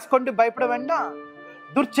லே ஆஃப் கொண்டு பயப்பட வேண்டாம்,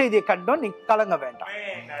 துர்ச்செய்தியை கண்டோம் நீ கலங்க வேண்டாம்.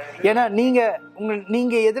 ஏன்னா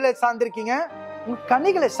நீங்க எதுல சார்ந்திருக்கீங்க? உங்க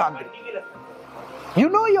கனிகளை சார்ந்திருக்கீங்க. You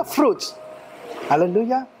know your fruits.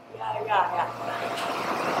 Hallelujah.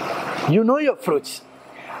 You know your fruits.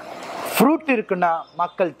 Fruit இருக்குன்னா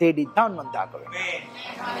மக்கள் தேடி தான் வந்தாங்க.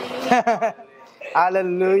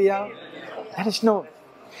 Hallelujah. There is no.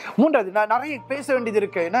 மூன்றாவது, நான் நிறைய பேச வேண்டியது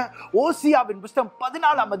இருக்கு. ஏன்னா ஓசியாவின் புத்தகம்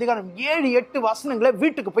 14ஆம் அதிகாரம் 7-8 வசனங்களை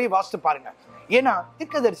வீட்டுக்கு போய் வாசித்து பாருங்க. ஏன்னா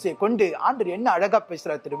தீர்க்கதரிசியை கொண்டு ஆண்டவர் என்ன அழகா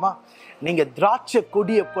பேசுறாரு தெரியுமா? நீங்க திராட்சை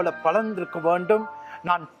கொடியை போல பலர்ந்திருக்க வேண்டும்,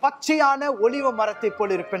 நான் பச்சையான ஒலிவ மரத்தை போல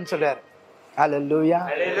இருப்பேன்னு சொல்றாரு. Hallelujah.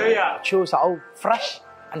 Shows how fresh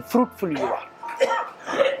and fruitful you are.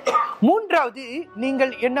 மூன்றாவது,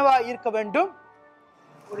 நீங்கள் என்னவா இருக்க வேண்டும்?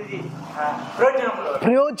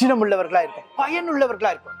 பிரயோஜனம் உள்ளவர்களா இருக்கும்,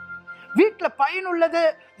 பயனுள்ளவர்களா இருக்கும். வீட்டுல பயனுள்ளது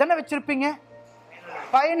தானே வச்சிருப்பீங்க,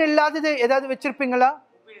 பயன் இல்லாதது ஏதாவது வச்சிருப்பீங்களா?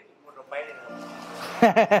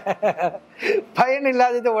 பயன்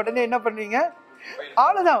இல்லாதது உடனே என்ன பண்ணுவீங்க?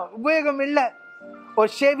 அவ்வளவுதான், உபயோகம் இல்லை. ஒரு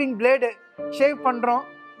ஷேவிங் பிளேடு ஷேவ் பண்றோம்,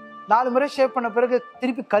 4 முறை ஷேவ் பண்ண பிறகு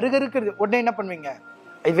திருப்பி கருகருக்குறது, உடனே என்ன பண்ணுவீங்க?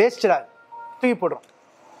 அது வேஸ்டா தூக்கி போடுறோம்.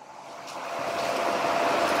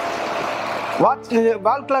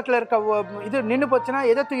 வால் கிளாக்ல இருக்க இது நின்று போச்சுன்னா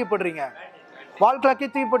எதை தூக்கி போடுறீங்க? வால் கிளாக்கே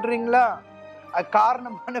தூக்கி போட்டுறீங்களா? அது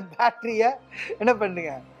காரணமான பேட்டரிய என்ன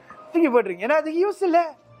பண்றீங்க? தூக்கி போடுறீங்க. ஏன்னா அதுக்கு யூஸ் இல்லை.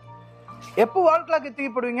 எப்போ வால் கிளாக்கை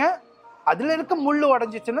தூக்கி போடுவீங்க? அதுல இருக்க முள்ளு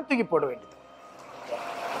உடஞ்சிச்சுன்னா தூக்கி போட வேண்டியது.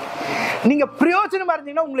 நீங்க பிரயோஜனமா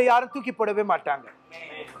இருந்தீங்கன்னா உங்களை யாரும் தூக்கி போடவே மாட்டாங்க.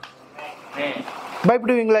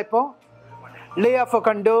 பயப்படுவீங்களா? இப்போ லே ஆஃப்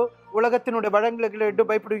கண்டு, உலகத்தினுடைய வளங்களை கண்டு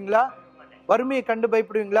பயப்படுவீங்களா? வறுமையை கண்டு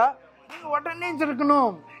பயப்படுவீங்களா? உடனே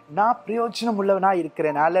இருக்கணும், நான் பிரயோஜனம் உள்ளவனா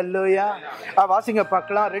இருக்கிறேன். ஹல்லேலூயா. வாசிங்க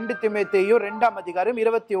பார்க்கலாம். 2 தீமோத்தேயு 2ஆம் அதிகாரம்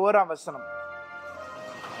 21ஆம் வசனம்.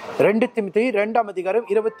 2 தீமோத்தேயு 2ஆம் அதிகாரம்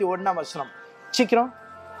 21ஆம் வசனம். சீக்கிரம்.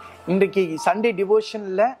 இன்றைக்கு சண்டே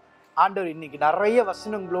டிவோஷன்ல ஆண்டவர் இன்னைக்கு நிறைய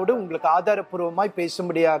வசனங்களோடு உங்களுக்கு ஆதாரபூர்வமாய்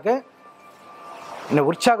பேசும்படியாக என்னை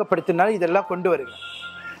உற்சாகப்படுத்தினால இதெல்லாம் கொண்டு வருகிறேன்.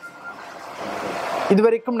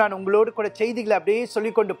 இதுவரைக்கும் நான் உங்களோடு கூட செய்திகளை அப்படியே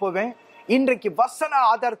சொல்லி கொண்டு போவேன். இன்றைக்கு வசன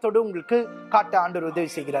ஆதாரத்தோடு உங்களுக்கு காட்ட ஆண்டவர் உதவி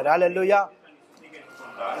செய்கிறார். அல்லேலூயா.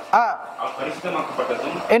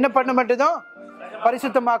 என்ன பண்ணப்பட்டதும்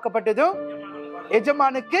பரிசுத்தமாக்கப்பட்டதும்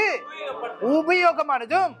எஜமானுக்கு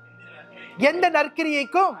உபயோகமானதும் எந்த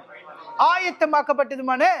நற்கிரியைக்கும்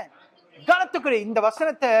ஆயத்தமாக்கப்பட்டதுமான கனத்துக்குரிய. இந்த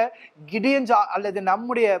வசனத்தை கிடியன்ஸ் அல்லது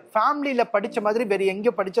நம்முடைய ஃபேமிலியில படிச்ச மாதிரி வேற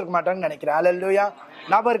எங்கேயும் படிச்சிருக்க மாட்டாங்கன்னு நினைக்கிறேன். அல்லேலூயா.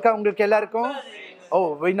 ஞாபகம் இருக்கா உங்களுக்கு எல்லாருக்கும்?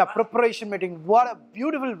 in a preparation meeting, what a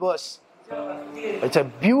beautiful verse. It's a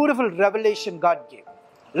beautiful revelation God gave.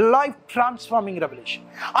 Life transforming revelation.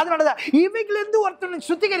 அதனாலதான் இவைகளிலிருந்து ஒருத்தன்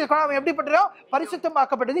சுத்திகரிக்கணும். அவன் எப்படிப்பட்டதோ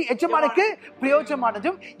பரிசுத்தமாக்கப்பட்டது எஜமானுக்கு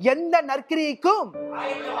பிரயோஜனமானதும் எந்த நற்கிரியைக்கும்.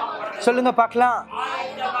 சொல்லுங்க பார்க்கலாம்.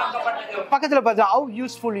 பக்கத்துல பார்த்தா how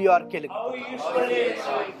useful you are கேளுங்க.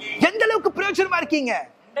 எந்த அளவுக்கு பிரயோஜனமா இருக்கீங்க?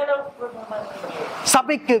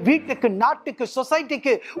 சபைக்கு, வீட்டுக்கு, நாட்டுக்கு,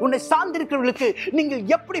 சொசைட்டிக்கு, உன்னை சார்ந்திருக்கிறவர்களுக்கு நீங்கள்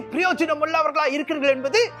எப்படி பிரயோஜனம் உள்ளவர்களா இருக்கிறீர்கள்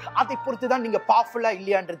என்பது அதை பொறுத்துதான் நீங்க பவர்ஃபுல்லா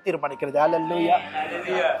இல்லையான்னு தீர்மானிக்கிறது. Hallelujah.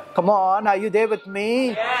 Come on, are you there with me?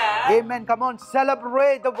 Amen. Come on,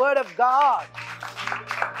 celebrate the word of God.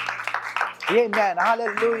 Amen.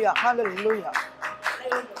 Hallelujah. Hallelujah.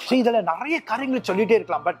 இதெல்லாம் நிறைய காரியங்களை சொல்லிட்டே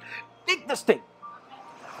இருக்கலாம். But take this thing.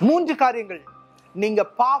 3 காரியங்கள் நீங்க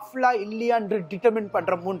பவர்ஃபுல்லா இல்லையா என்று டிட்டர்மின்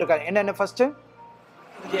பண்ற 3 காரியம் என்னென்ன? ஃபர்ஸ்ட்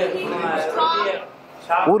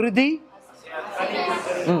உறுதி.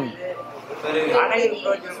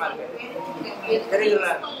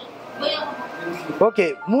 ஓகே,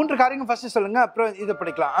 3 காரியங்கள் ஃபர்ஸ்ட் சொல்லுங்க, அப்புறம் இதை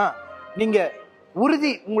படிக்கலாம். நீங்க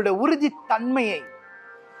உறுதி, உங்களுடைய உறுதி தன்மையை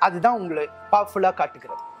அதுதான் உங்களை பவர்ஃபுல்லா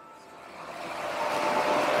காட்டுகிறது.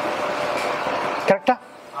 கரெக்டா?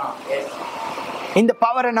 இந்த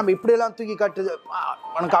பவரை நம்ம இப்படி எல்லாம் தூக்கி காட்டுறது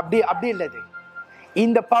உனக்கு அப்படி இல்லது.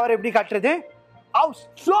 இந்த பவர் எப்படி காட்டுறது? How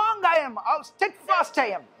strong I am, how steadfast I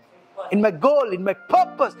am in my goal, in my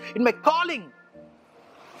purpose, in my calling.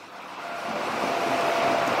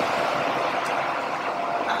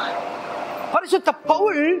 பரிசுத்த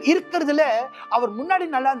பவுல் இருக்கிறதுல அவர் முன்னாடி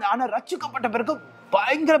நல்லா இருந்தார். ஆனா ரட்சிக்கப்பட்ட பிறகு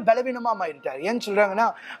பயங்கர பலவீனமா மாறிட்டார். ஏன்னு சொல்றாங்கன்னா,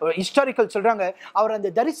 ஹிஸ்டாரிக்கல் சொல்றாங்க, அவர்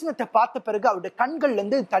அந்த தரிசனத்தை பார்த்த பிறகு அவருடைய கண்கள்ல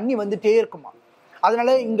இருந்து தண்ணி வந்துட்டே இருக்குமா. அதனால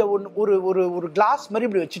இங்க ஒரு கிளாஸ் மாதிரி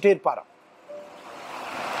இப்படி வச்சுட்டே இருப்பாராம்.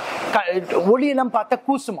 ஒளியெல்லாம் பார்த்தா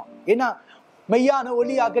கூசுமா. ஏன்னா மெய்யான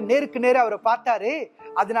ஒளியாக நேருக்கு நேர அவரை பார்த்தாரு.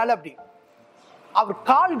 அதனால அப்படி அவர்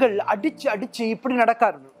கால்கள் அடிச்சு இப்படி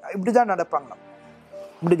நடக்காரு. இப்படிதான் நடப்பாங்களாம்.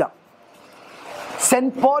 இப்படிதான்.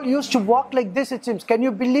 Saint Paul used to walk like this, it seems. Can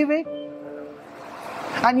you believe it?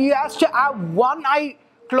 And he has to have one eye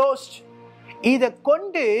closed. இத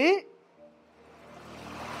கொண்டு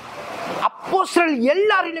அப்போஸ்தலர்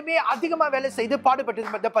எல்லாரிலுமே அதிகமா வேலை செய்து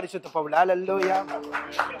பாடுபட்டது பரிசுத்த பவுல். அல்லேலூயா.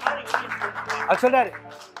 சொல்றாரு,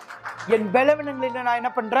 என் பலவீனங்களில் நான்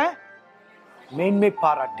என்ன பண்றேன்? மேன்மை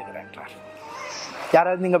பாராட்டுகிறேன்.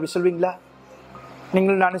 யாராவது நீங்க அப்படி சொல்வீங்களா?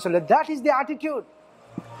 நீங்களும் நானும் சொல்ல, that is the attitude.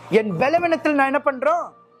 என் பலவீனத்தில் நான் என்ன பண்றோம்?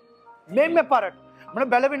 மேன்மை பாராட்டு.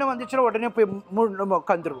 பலவீனம் வந்துச்சுன்னா உடனே போய் நம்ம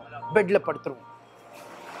உட்காந்துருவோம், பெட்ல படுத்துருவோம்.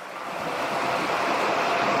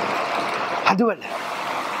 அதுவல்ல.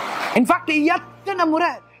 இன்ஃபேக்ட் எத்தனை முறை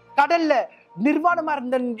கடல்ல நிர்வாணமா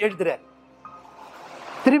இருந்தன்னு எழுதுறாரு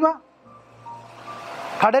தெரியுமா?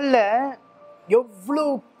 கடல்ல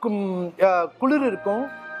எவ்வளவு குளிர் இருக்கும்,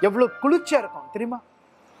 எவ்வளவு குளிர்ச்சியா இருக்கும் தெரியுமா?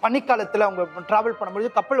 பனிக்காலத்துல அவங்க டிராவல்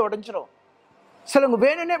பண்ணும்போது கப்பல் உடைஞ்சிரும். சிலவங்க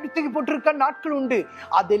வேணும்னே அப்படி தூக்கி போட்டிருக்க நாட்கள் உண்டு.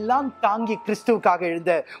 அதெல்லாம் தாங்கி கிறிஸ்துவுக்காக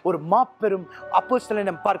எழுந்த ஒரு மாபெரும் அப்போஸ்தலனை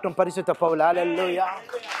நம்ம பார்க்கிறோம், பரிசுத்த பவுல். அல்லேலூயா.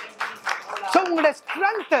 So உங்களுடைய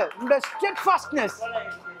strength, உங்களுடைய steadfastness,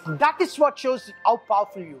 that is what shows how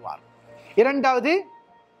powerful you are. இரண்டாவது,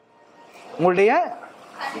 உங்களுடைய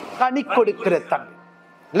கனி கொடுக்கிற தன்மை.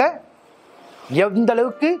 இல்ல எந்த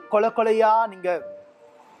அளவுக்கு கொலையா நீங்க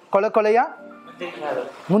கொலையா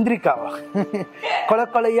முந்திரிக்காவா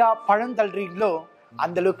கொலையா பழம் தள்ளுறீங்களோ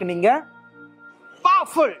அந்த அளவுக்கு நீங்க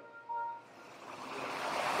பவர்ஃபுல்.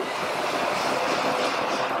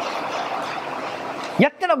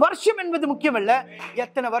 எத்தனை வருஷம் என்பது முக்கியம் இல்ல,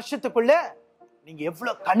 எத்தனை வருஷத்துக்குள்ள நீங்க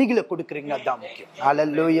எவ்வளவு கனிகளை கொடுக்கறீங்க அதான் முக்கியம்.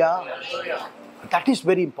 ஹல்லேலூயா. That is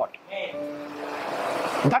very important.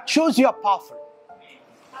 That shows you are powerful.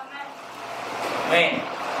 Amen.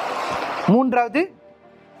 மூன்றாவது,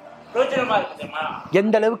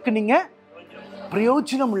 எந்த அளவுக்கு நீங்க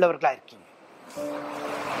பிரயோஜனம் உள்ளவர்களா இருக்கீங்க.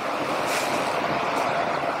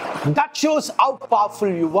 That shows how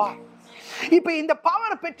powerful you are. இப்ப இந்த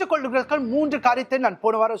பவரை பெற்றுக்கொள்ளுகிறதுக்கு 3 காரியத்தை நான்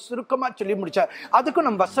போன வாரம் சுருக்கமா சொல்லி முடிச்சேன். அதுக்கும்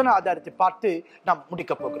நம்ம வசன ஆதாரத்தை பார்த்து நாம்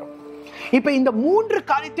முடிக்க போகிறோம். இப்ப இந்த 3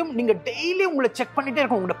 காரியத்தையும் நீங்க டெய்லி உங்களை செக் பண்ணிட்டே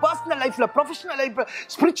இருக்கணும். உங்க பர்சனல் லைஃப்ல, ப்ரொஃபஷனல் லைஃப்ல,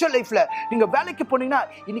 ஸ்பிரிச்சுவல் லைஃப்ல நீங்க வேலைக்கு போனீங்கன்னா,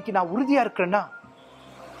 இன்னைக்கு நான் உறுதியா இருக்கிறேன்னா,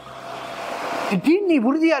 திடீர்னு நீ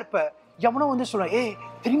உறுதியா இருப்ப, எவனோ வந்து சொல்றான், ஏய்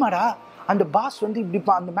தெரியுமாடா அந்த பாஸ் வந்து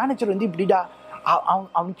இப்படிப்பா, அந்த மேனேஜர் வந்து இப்படிடா,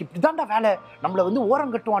 அவனுக்கு இப்படிதான்டா வேலை, நம்மளை வந்து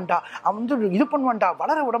ஓரம் கட்டுவான்டா, அவன் வந்து இது பண்ணுவான்டா,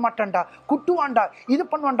 வளர விட மாட்டான்டா, குட்டுவான்டா, இது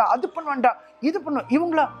பண்ணுவான்டா, அது பண்ணுவான்டா, இது பண்ணுவான்.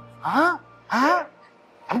 இவங்களா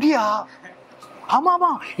அப்படியா, ஆமா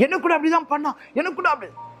ஆமா என்ன கூட அப்படிதான் பண்ணா, எனக்கு கூட அப்படி,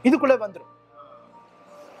 இதுக்குள்ள வந்துடும்.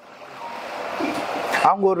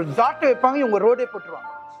 அவங்க ஒரு டாட்டை வைப்பாங்க, இவங்க ரோடே போட்டுருவாங்க.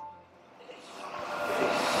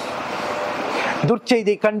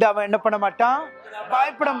 துர்ச்செய்தி கண்டு அவன் என்ன பண்ண மாட்டான்,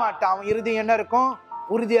 பயப்பட மாட்டான். அவன் இறுதி என்ன இருக்கும்,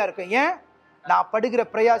 உறுதியா இருக்கும். ஏன், நான் படுகிற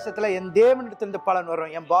பிரயாசத்துல என் தேவனிடத்திலிருந்து பலன்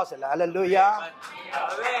வரும், என் பாஸ் இல்ல. ஹல்லேலூயா.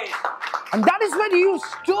 And that is when you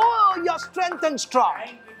store your strength and strong.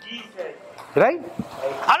 Right?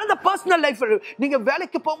 another personal life, நீங்க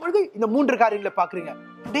வேலைக்கு போகும்போது இந்த மூன்று காரியங்களை பாக்குறீங்க.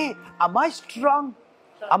 Today am I strong,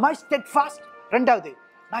 am I steadfast? ரெண்டாவது,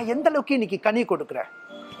 நான் எந்த அளவுக்கு இன்னைக்கு கனி கொடுக்கிறேன்.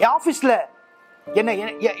 என் ஆபீஸ்ல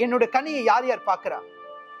என்னோட கனியை யார் யார் பாக்குறா?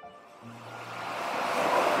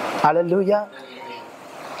 ஹல்லேலூயா.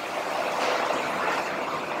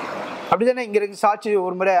 அப்படிதானே இங்க இருக்கு சாட்சி.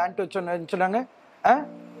 ஒரு முறை ஆண்டோ சொன்னாங்க,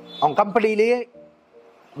 அவங்க கம்பெனிலேயே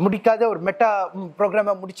முடிக்காத ஒரு மெட்டா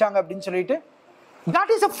ப்ரோக்ராம முடிச்சாங்க அப்படின்னு சொல்லிட்டு, that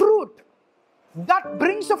is a fruit, that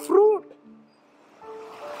brings a fruit.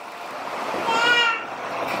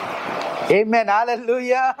 Amen,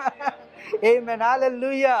 hallelujah. Amen,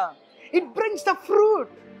 hallelujah. It brings the fruit.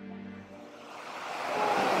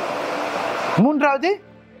 மூன்றாவது,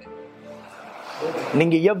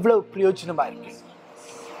 நீங்க எவ்வளவு பிரயோஜனமா இருக்கீங்க.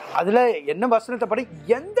 அதுல என்ன வசனத்தை படி,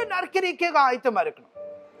 எந்த நற்கிரியைக்காக ஆயத்தமா இருக்கணும்.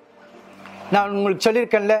 நான் உங்களுக்கு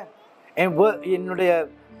சொல்லியிருக்கேன்ல, என்னுடைய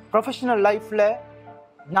ப்ரொஃபஷனல் லைஃப்ல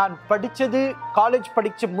நான் படிச்சது, காலேஜ்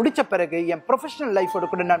படிச்சு முடிச்ச பிறகு என் ப்ரொஃபஷனல் லைஃபோட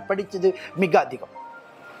கூட நான் படிச்சது மிக அதிகம்.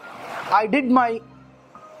 I did my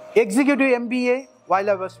executive MBA while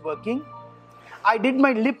I was working. I did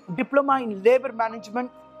my diploma in labor management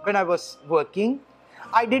when I was working.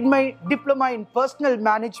 I did my diploma in personal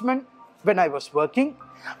management when I was working.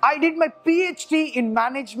 I did my PhD in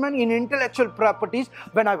management in intellectual properties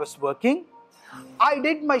when I was working. I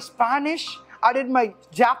did my Spanish, I did my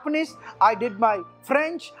Japanese, I did my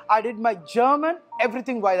French, I did my German,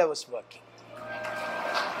 everything while I was working.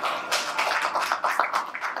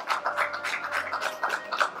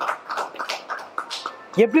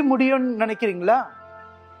 எப்படி முடியும்னு நினைக்கிறீங்களா?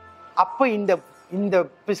 அப்ப இந்த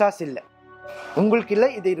பிசாசு இல்ல, உங்களுக்கு இல்ல,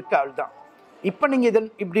 இது இருக்கு, அவ்வளவுதான். இப்ப நீங்க இதை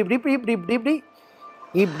இப்படி இப்படி இப்படி இப்படி இப்படி இப்படி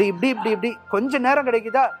இப்படி இப்படி இப்படி இப்படி கொஞ்ச நேரம்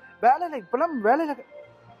கிடைக்குதா வேலையில, இப்பெல்லாம் வேலையில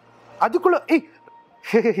அதுக்குள்ள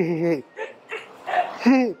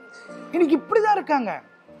இன்னைக்கு இப்படிதான் இருக்காங்க.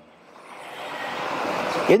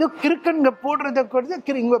 ஏதோ கிறுக்கங்க போடுறத கூட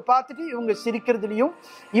இவங்க பார்த்துட்டு இவங்க சிரிக்கிறதுலயும்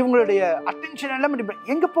இவங்களுடைய அட்டென்ஷன் எல்லாம்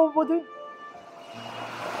எங்க போகுது,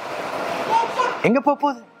 எங்க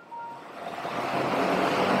போகுது.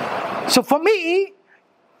 So for me,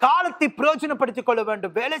 காலத்தை பிரயோஜனப்படுத்திக் கொள்ள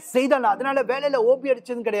வேண்டும். வேலை செய்தால், அதனால வேலையில ஓபி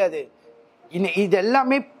அடிச்சதும் கிடையாது. இது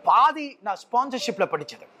எல்லாமே பாதி நான் ஸ்பான்சர்ஷிப்ல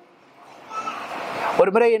படிச்சது. ஒரு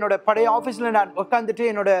முறை என்னோட பழைய ஆஃபீஸ்ல நான் உட்காந்துட்டு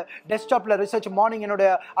என்னோட டெஸ்க்டாப்ல ரிசர்ச் மார்னிங் என்னோட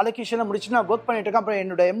அலோகேஷன் முடிச்சுட்டு நான் ஒர்க் பண்ணிட்டு இருக்கேன். அப்புறம்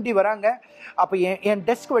என்னோட எம்டி வராங்க. அப்போ என்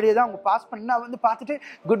டெஸ்க் வழியே தான் அவங்க பாஸ் பண்ணி, நான் வந்து பார்த்துட்டு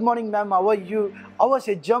good morning ma'am, how you, how was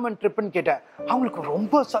a German ட்ரிப்னு கேட்டேன். அவங்களுக்கு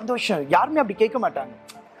ரொம்ப சந்தோஷம். யாருமே அப்படி கேட்க மாட்டாங்க,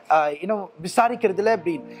 இன்னும் விசாரிக்கிறதுல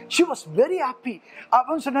அப்படின்னு. She was very happy.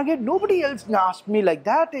 அவங்க சொன்னாங்க, nobody else asked me like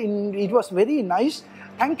that. It was very nice.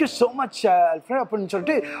 Thank you so much, Alfred அப்படின்னு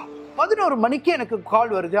சொல்லிட்டு 11 மணிக்கு எனக்கு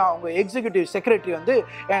கால் வருது. அவங்க எக்ஸிக்யூட்டிவ் செக்ரட்டரி வந்து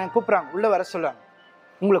எனக்கு கூப்பிட்றாங்க, உள்ள வர சொல்லுவாங்க,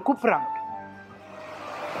 உங்களை கூப்பிட்றாங்க.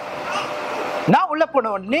 நான் உள்ள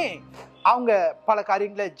போன உடனே அவங்க பல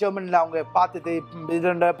காரியங்களை ஜெர்மன்ல அவங்க பார்த்தது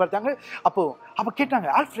பார்த்தாங்க. அப்போ கேட்டாங்க,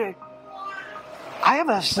 Alfred,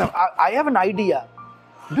 I have an idea.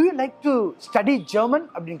 Do you like to study German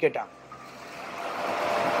அப்படின்னு கேட்டாங்க.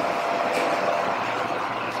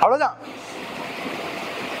 அவ்வளவுதான்.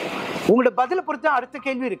 உங்களோட பதில பொறுத்து அடுத்த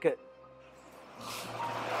கேள்வி இருக்கு.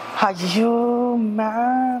 ஐயோ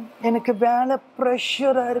மேம், எனக்கு வேலை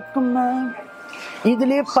ப்ரெஷரா இருக்கு மேம்,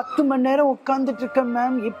 இதுலயே 10 மணி நேரம் உட்கார்ந்துட்டு இருக்கேன்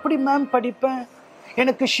மேம், எப்படி மேம் படிப்பேன்?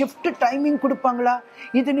 எனக்கு ஷிஃப்ட் டைமிங் கொடுப்பாங்களா?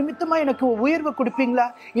 இது நிமித்தமா எனக்கு உயர்வு கொடுப்பீங்களா?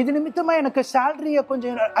 இது நிமித்தமா எனக்கு சேலரிய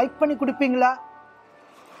கொஞ்சம் ஹைக் பண்ணி கொடுப்பீங்களா?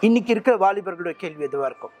 இன்னைக்கு இருக்கிற வாலிபர்களுடைய கேள்வி எதுவா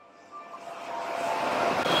இருக்கும்.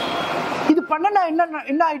 இது பண்ண நான்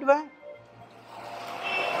என்ன ஆயிடுவேன்?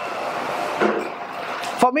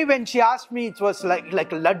 For me, when she asked me, it was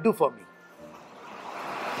like a laddu for me.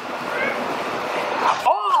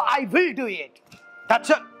 Oh, I will do it. That's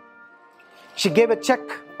it. She gave a check.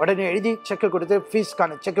 உடனே எழுதி செக் கொடுத்து,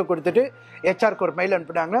 ஃபீஸ்க்கான செக் கொடுத்துட்டு ஹெச்ஆருக்கு ஒரு மெயில்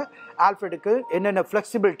அனுப்பினாங்க. ஆல்ஃப்ரெடுக்கு என்னென்ன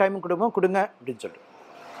ஃபிளெக்சிபிள் டைம் கொடுங்க அப்படின்னு சொல்லிட்டு.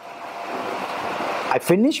 I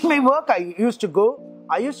finished my work. I used to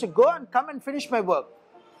go and come and finish my work.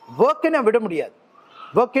 Work na விட முடியாது.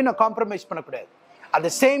 Work na compromise பண்ணக்கூடாது. At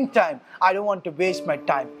the same time, I don't want to waste my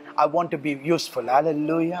time. I want to be useful.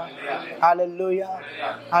 Hallelujah. Hallelujah.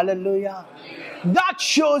 Hallelujah. That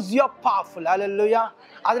shows you're powerful. Hallelujah.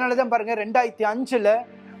 அதனால தான் பாருங்க 2005ல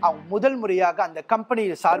அவங்க முதல் முறையாக அந்த கம்பெனி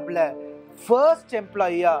சார்பில் first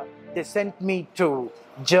employer they sent me to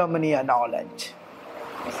Germany and Holland.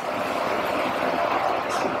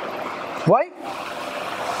 Why?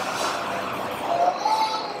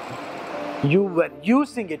 You were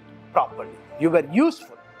using it properly. You were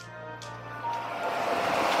useful.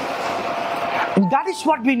 And that is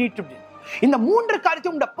what we need to do. இந்த மூன்று காரியத்தை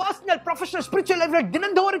உங்க பர்சனல், ப்ரொஃபஷனல், ஸ்பிரிச்சுவல் லைஃப்ல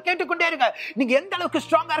தினந்தோறும் கேட்டுக்கொண்டே இருங்க. நீங்க எந்த அளவுக்கு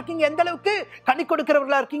ஸ்ட்ராங்கா இருக்கீங்க, எந்த அளவுக்கு கனி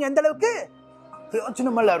கொடுக்கிறவர்களா இருக்கீங்க, எந்த அளவுக்கு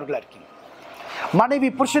பிரயோஜனமுள்ளவர்களா இருக்கீங்க. மனைவி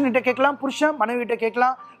புருஷன் கிட்ட கேட்கலாம், புருஷன் மனைவி கிட்ட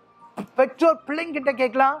கேட்கலாம், பெற்றோர் பிள்ளைங்க கிட்ட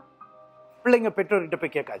கேட்கலாம், பிள்ளைங்க பெற்றோர் கிட்ட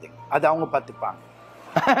போய் கேட்காதீங்க, அது அவங்க பார்த்துப்பாங்க.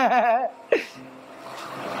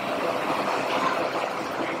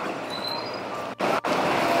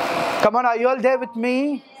 Come on, are you all there with me?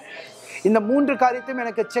 இந்த மூன்று காரியத்தையும்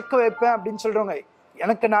எனக்கு செக் வைப்பேன் அப்படின்னு சொல்றவங்க,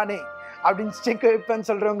 எனக்கு நானே அப்படின்னு செக் வைப்பேன்னு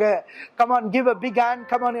சொல்றவங்க, come on, give a big hand.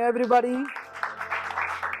 Come on everybody.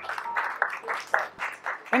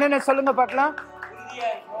 என்னென்ன சொல்லுங்க பார்க்கலாம்.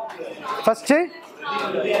 ஃபர்ஸ்ட்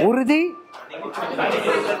உறுதி,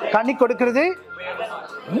 கனி கொடுக்கிறது,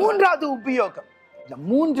 மூன்றாவது உபயோகம். இந்த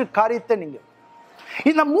மூன்று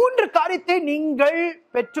காரியத்தை நீங்கள்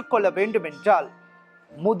பெற்றுக்கொள்ள வேண்டும் என்றால்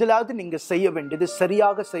முதலாவது நீங்க செய்ய வேண்டியது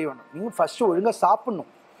சரியாக செய்யணும். நீங்க ஃபர்ஸ்ட் ஒழுங்கா சாப்பிடணும்.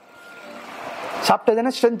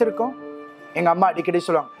 சாப்பிட்டதானே ஸ்ட்ரென்த் இருக்கும். எங்க அம்மா அடிக்கடி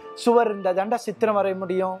சொல்லுவாங்க, சுவர் இருந்தா தாண்டா சித்திரம் வரைய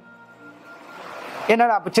முடியும். ஏன்னா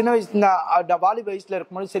நான் அப்ப சின்ன வயசு, நான் வாலி வயசுல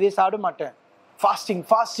இருக்கும்போது சரியா சாப்பிட மாட்டேன்.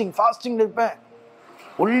 ஃபாஸ்டிங் இருப்பேன்.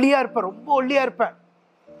 ஒல்லியா இருப்பேன், ரொம்ப ஒல்லியா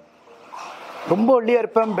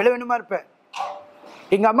இருப்பேன், பலவீனமா இருப்பேன்.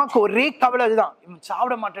 எங்க அம்மாக்கு ஒரே கவலை அதுதான், இவன்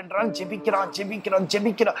சாப்பிட மாட்டேன்றான், ஜெபிக்கிறான்.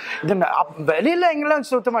 இது வெளியில எங்கெல்லாம்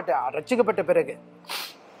சுத்த மாட்டேன் ரட்சிக்கப்பட்ட பிறகு.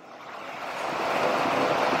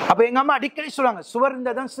 அப்ப எங்க அம்மா அடிக்கடி சொல்லுவாங்க, சுவர்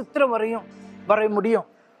இருந்தாதான் சித்திரம் வரைய முடியும்.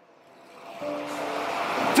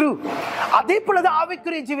 அதே போலதான்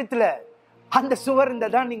ஆவிக்குரிய ஜீவித்துல அந்த சுவர்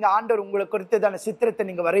இருந்தாதான் நீங்க ஆண்டவர் உங்களை குறித்ததான சித்திரத்தை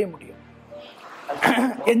நீங்க வரைய முடியும்.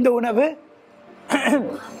 எந்த உணவு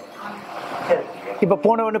இப்ப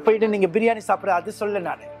போனவனு போயிட்டு நீங்க பிரியாணி சாப்பிட, அது சொல்ல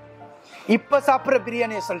நானு இப்ப சாப்பிடுற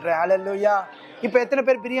பிரியாணியை சொல்றேன். அல்லேலூயா. இப்ப எத்தனை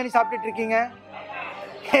பேர் பிரியாணி சாப்பிட்டுட்டு இருக்கீங்க?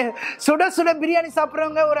 சுட சுட பிரியாணி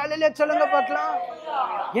சாப்பிடுறவங்க ஒரு அல்லேலூயா சொல்லுங்க பார்க்கலாம்.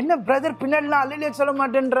 என்ன பிரதர் பின்னாடிலாம் அல்லேலூயா சொல்ல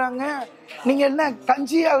மாட்டேன்றாங்க, நீங்க என்ன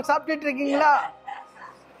கஞ்சியா சாப்பிட்டுட்டு இருக்கீங்களா?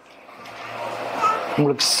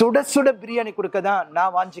 உங்களுக்கு சுட சுட பிரியாணி கொடுக்கதான்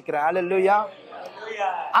நான் வாஞ்சிக்கிறேன். அல்லேலூயா.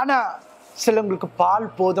 ஆனா சிலவங்களுக்கு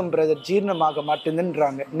பால் போதும் பிரதர், ஜீரணமாக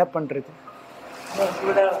மாட்டேங்குதுன்றாங்க. என்ன பண்றது?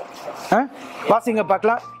 வாசிங்க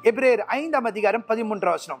பார்க்கலாம். எபிரேயர் 5ஆம் அதிகாரம்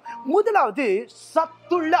 13ஆம் வசனம். முதலாவது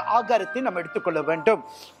சத்துள்ள ஆகாரத்தை நம்ம எடுத்துக்கொள்ள வேண்டும்.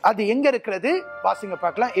 அது எங்க இருக்கிறது? வாசிங்க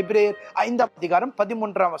பார்க்கலாம். எபிரேயர் 5ஆம் அதிகாரம்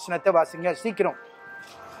 13ஆம் வசனத்தை வாசிங்க சீக்கிரம்.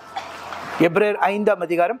 எபிரேயர் 5ஆம்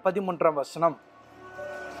அதிகாரம் 13ஆம் வசனம்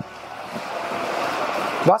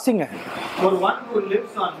வாசிங்க. For one who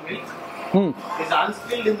lives on milk is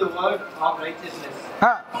unskilled in the word of righteousness,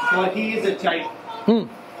 for he is a child.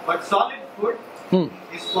 But solid food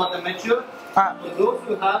is for the mature, for those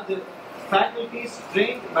who have the faculties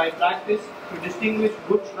trained by practice to distinguish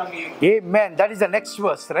good from evil. Amen. That is the next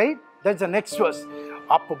verse, right? That's the next verse.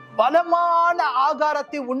 அப்ப பலமான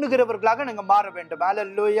ஆகாரத்தை உண்ணுகிறவர்களாக நீங்க மாற வேண்டும்.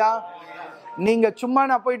 ஹல்லேலூயா. நீங்க சும்மா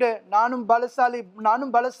நான் போயிட்டு நானும்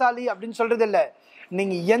பலசாலி அப்படின்னு சொல்றது இல்ல.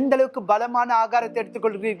 நீங்க எந்த அளவுக்கு பலமான ஆகாரத்தை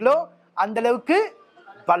எடுத்துக்கொள்கிறீர்களோ அந்த அளவுக்கு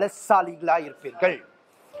பலசாலிகளா இருப்பீர்கள்.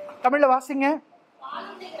 தமிழ்ல வாசிங்க.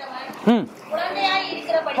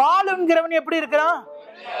 பாலுங்கிறவன் எப்படி இருக்கிறான்?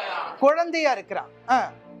 குழந்தையா இருக்கிறான்.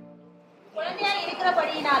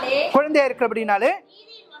 குழந்தையா இருக்கிறபடினாலே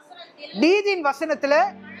நீதியின் வசனத்துல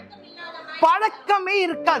பழக்கமே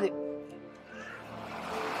இருக்காது.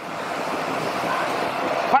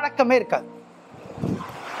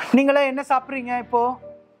 நீங்களே என்ன சாப்பிடுறீங்க இப்போ?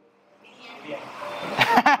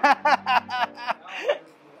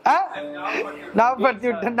 நான் படுத்தி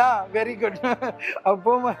விட்டேன்னா வெரி குட்,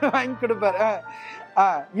 அப்போ வாங்கி கொடுப்பாரு.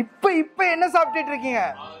 இப்ப என்ன சாப்பிட்டுட்டு இருக்கீங்க?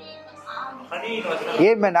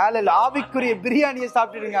 ஏமேன். ஆவிக்குரிய பிரியாணியை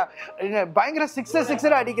சாப்பிட்டுருங்க. பயங்கர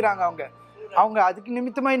சிக்ஸர் அடிக்கிறாங்க அவங்க அதுக்கு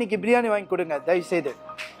நிமித்தமா இன்னைக்கு பிரியாணி வாங்கி கொடுங்க தயவு செய்து.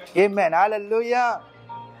 ஏமேன். ஹல்லேலூயா.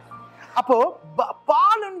 அப்போ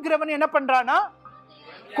பாலுங்கிறவன் என்ன பண்றானா?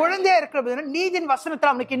 குழந்தையா இருக்கிற நீதியின்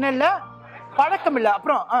வசனத்துல அவனுக்கு என்ன இல்ல? பழக்கம் இல்ல.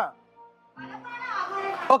 அப்புறம்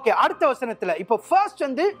ஓகே, அடுத்த வசனத்துல இப்போ ஃபர்ஸ்ட்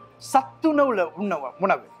வந்து சத்துணவுல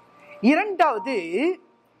உணவு. இரண்டாவது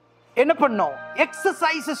என்ன பண்ணணும்?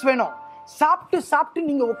 எக்ஸசைசஸ் வேணும். சாப்பிட்டு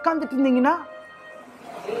நீங்க உட்கார்ந்துட்டு இருந்தீங்கன்னா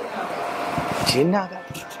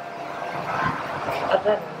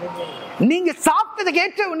நீங்க சாப்பிட்டதுக்கு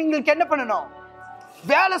ஏற்ற உங்களுக்கு என்ன பண்ணணும்?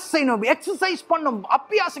 வேலை செய்யணும், எக்ஸசைஸ் பண்ணணும்,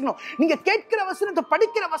 அபியாசிக்கணும். நீங்க கேட்கிற வசனத்தை,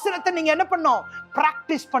 படிக்கிற வசனத்தை நீங்க என்ன பண்ணணும்?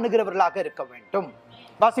 பிராக்டிஸ் பண்ணுகிறவர்களாக இருக்க வேண்டும்.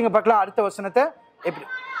 வாசிங்க பார்க்கலாம் அடுத்த வசனத்தை. எப்படி?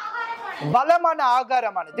 பலமான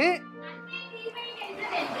ஆகாரமானது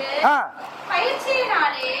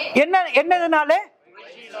என்னதுனாலே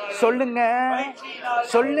சொல்லுங்க.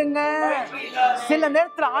 சில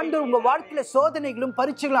நேரத்துல ஆண்டவர் உங்க வாழ்க்கையில சோதனைகளும்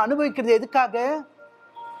பரீட்சைகளும் அனுபவிக்கிறது எதுக்காக?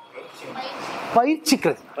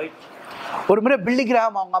 பயிற்சிக்கிறது. ஒரு முறை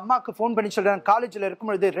பில்லிகிராம் அவங்க அம்மாவுக்கு போன் பண்ணி சொல்றாங்க, காலேஜ்ல இருக்கும்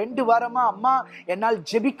பொழுது 2 வாரமா அம்மா என்னால்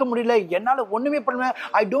ஜெபிக்க முடியல, என்னால ஒண்ணுமே பண்ண,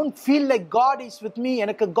 I don't feel like God is with me,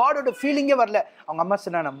 எனக்கு காடோட ஃபீலிங்கே வரல. அவங்க அம்மா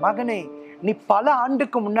சொன்னாங்க, மகனே நீ பல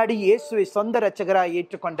ஆண்டுக்கு முன்னாடி இயேசுவை சொந்த ரட்சகராக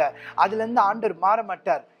ஏற்றுக்கொண்ட, அதுல இருந்து ஆண்டவர் மாற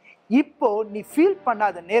மாட்டார். இப்போ நீ ஃபீல்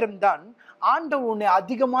பண்ணாத நேரம் தான் ஆண்டவர் உன்னை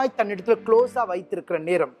அதிகமாய் தன்னிடத்துல க்ளோஸா வைத்திருக்கிற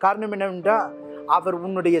நேரம். காரணம் என்னவென்றா அவர்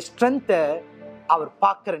உன்னுடைய ஸ்ட்ரென்த்தை அவர்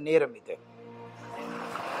பார்க்கிற நேரம் இது.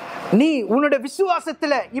 நீ உன்னோட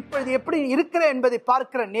விசுவாசத்துல இப்பொழுது எப்படி இருக்கிற என்பதை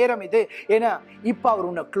பார்க்கிற நேரம் இது. ஏன்னா இப்ப அவர்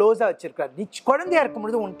உன்னை க்ளோஸா வச்சிருக்காரு. நீ குழந்தையா இருக்கும்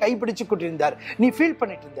பொழுது உன் கைப்பிடிச்சு கொண்டிருந்தார், நீ ஃபீல்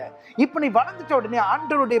பண்ணிட்டு இருந்த. இப்ப நீ வளர்ந்துட்ட உடனே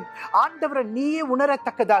ஆண்டவரை நீயே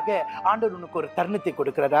உணரத்தக்கதாக ஆண்டவர் உனக்கு ஒரு தருணத்தை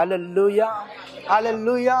கொடுக்கிறார். ஹல்லேலூயா,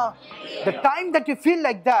 ஹல்லேலூயா. The time that you feel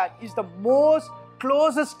like that is the most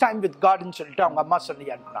closest time with God ன்னு சொல்லிட்டு அவங்க அம்மா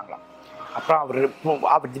சொல்லி அனுப்புனாங்களாம். அப்புறம்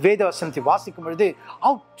அவர் வேத வசனத்தை வாசிக்கும் பொழுது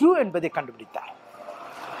how true என்பதை கண்டுபிடித்தார்.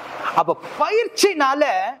 அப்ப பயிற்சினால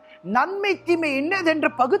நன்மை தீமை என்னது என்று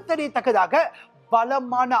பகுத்தறியத்தக்கதாக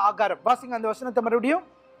பலமான ஆகாரம். வாசிங்க அந்த வசனத்தை மறுபடியும்.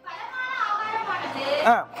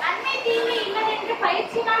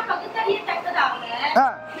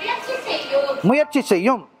 முயற்சி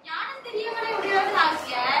செய்யும்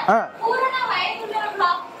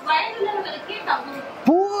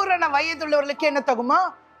பூரண வயதுள்ளவர்களுக்கு என்ன தகுமா?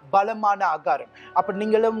 பலமான ஆகாரம். அப்ப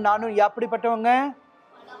நீங்களும் நானும் எப்படிப்பட்டவங்க?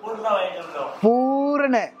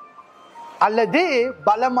 பூரண அல்லது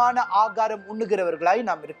பலமான ஆகாரம் உண்ணுகிறவர்களாய்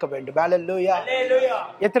நாம் இருக்க வேண்டும். ஹல்லேலூயா.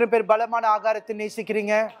 எத்தனை பேர் பலமான ஆகாரத்தை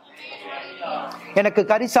நேசிக்கிறீங்க? எனக்கு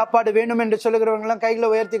கறி சாப்பாடு வேணும் என்று சொல்லுகிறவங்க எல்லாம் கைகளை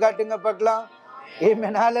உயர்த்தி காட்டுங்க பார்க்கலாம்.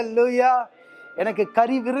 ஆமென், ஹல்லேலூயா. எனக்கு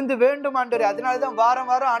கறி விருந்து வேண்டும் ஆண்டவரே, அதனாலதான் வாரம்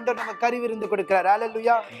வாரம் ஆண்டவர் நம்ம கறி விருந்து கொடுக்கிறார்.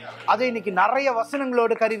 ஹல்லேலூயா. அதை இன்னைக்கு நிறைய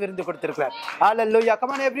வசனங்களோடு கறி விருந்து கொடுத்திருக்கிறார். ஹல்லேலூயா.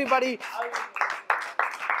 Come on everybody.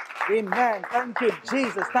 Amen. Thank you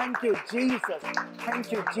Jesus. Thank you Jesus. Thank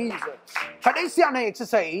you Jesus. கடைசியான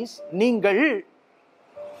எக்ஸசைஸ், நீங்கள்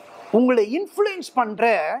உங்களை இன்ஃப்ளூயன்ஸ் பண்ற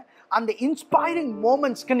அந்த இன்ஸ்பைரிங்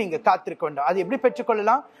மோமெண்ட்ஸ்க்கு நீங்க காத்திருக்க வேண்டும். அது எப்படி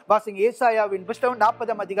பெற்றுக்கொள்ளலாம்? வாசிங்க ஏசாயாவின் புத்தகம்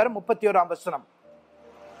 40ஆம் அதிகாரம் 31ஆம் வசனம்.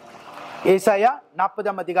 ஏசாயா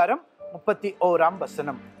 40ஆம் அதிகாரம் 31ஆம்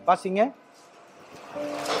வசனம் வாசிங்க.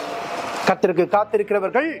 கர்த்தருக்கு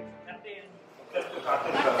காத்திருக்கிறவர்கள்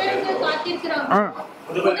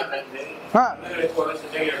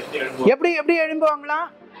எப்படி எப்படி எழும்புவாங்களா?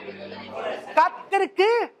 கர்த்தருக்கு.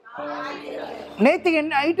 நேத்து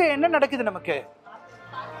என்ன நடக்குது? நமக்கு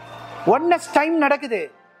ஒன்னஸ் டைம் நடக்குது.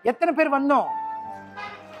 எத்தனை பேர் வந்தோம்?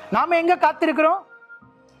 நாம எங்க காத்திருக்கிறோம்?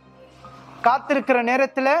 காத்திருக்கிற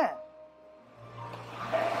நேரத்துல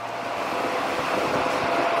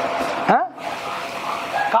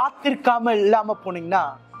காத்திருக்காம இல்லாம போனீங்கன்னா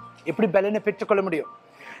எப்படி பலனை பெற்றுக்கொள்ள முடியும்?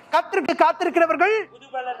 கர்த்தருக்கு காத்திருக்கிறவர்கள்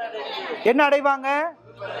என்ன அடைவாங்க?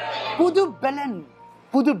 புது பலன்.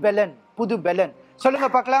 புது பலன். புது பலன். சொல்லுங்க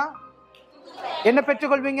பார்க்கலாம். என்ன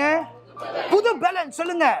பெற்றுக்கொள்வீங்க? புது பலன்.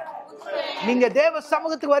 சொல்லுங்க. நீங்க தேவ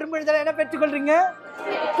சமூகத்துக்கு வரும்பொழுது என்ன பெற்றுக்கொள்றீங்க?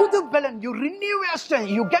 புது பலன். You renew your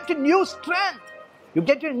strength. You get a new strength. You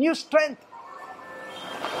get a new strength.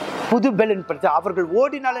 புது பலன் பெற்று அவர்கள்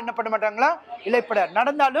ஓடினாலும் என்ன பண்ண மாட்டாங்களா? இளைப்பட.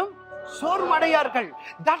 நடந்தாலும் சோர்வடையார்கள்.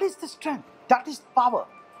 That is the strength. That is power.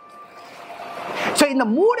 So இந்த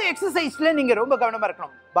 3 எக்ஸசைஸ்ல நீங்க ரொம்ப கவனமா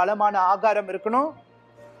இருக்கணும். பலமான ஆகாரம் இருக்கணும்,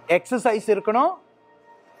 எக்ஸசைஸ் இருக்கணும்,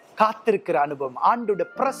 காத்திருக்கிற அனுபவம், ஆண்டோட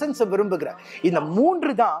பிரசன்ஸ் விரும்புகிற இந்த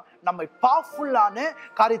 3 தான் நம்மை பவர்ஃபுல்லான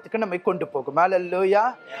காரியத்துக்கு நம்மை கொண்டு போகும். ஹல்லேலூயா.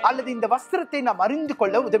 அல்லது இந்த வஸ்திரத்தை நாம் அறிந்து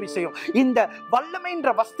கொள்ள உதவி செய்யும். இந்த வல்லமை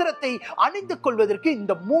என்ற வஸ்திரத்தை அணிந்து கொள்வதற்கு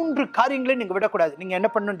இந்த 3 காரியங்களை நீங்க விடக்கூடாது. நீங்க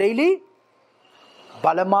என்ன பண்ணணும்? டெய்லி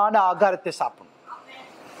பலமான ஆகாரத்தை சாப்பிடணும்.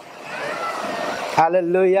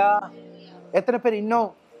 ஹல்லேலூயா. எத்தனை பேர் இன்னும்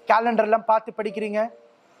கேலண்டர் எல்லாம் பார்த்து படிக்கிறீங்க?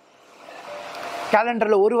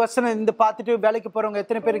 கேலண்டர்ல ஒரு வசனம் இருந்து பார்த்துட்டு வேலைக்கு போறவங்க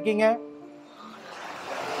எத்தனை பேர் இருக்கீங்க?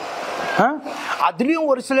 அதுலயும்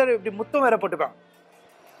ஒரு சிலர் இப்படி முத்தம் வேற போட்டுப்பாங்க.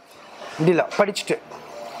 இல்ல படிச்சுட்டு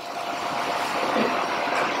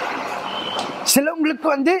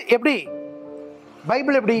சிலவங்களுக்கு எப்படி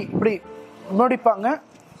பைபிள் இப்படி இப்படி முடிப்பாங்க.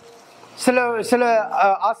 சில சில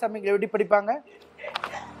ஆசாமிகள் எப்படி படிப்பாங்க,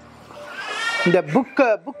 இந்த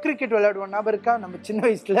புக் கிரிக்கெட் விளையாடுவோம். ஞாபகம் இருக்கா? நம்ம சின்ன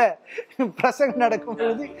வயசுல பிரசங்கம் நடக்கும்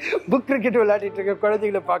பொழுது புக் கிரிக்கெட் விளையாடிட்டு இருக்க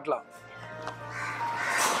குழந்தைகளை பார்க்கலாம்.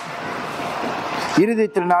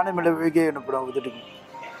 இருதயத்தில் நானும் விவேகே எனப்படும் உதவி.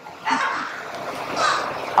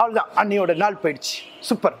 அவ்வளவுதான், அன்னையோட நாள் போயிடுச்சு.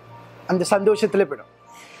 சூப்பர், அந்த சந்தோஷத்துல போயிடும்.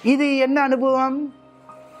 இது என்ன அனுபவம்?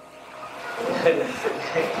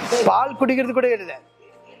 பால் குடிக்கிறது கூட இல்லை,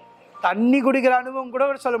 தண்ணி குடிக்கிற அனுபவம் கூட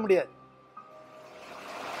சொல்ல முடியாது.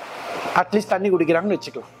 அட்லீஸ்ட் தண்ணி குடிக்கிறாங்கன்னு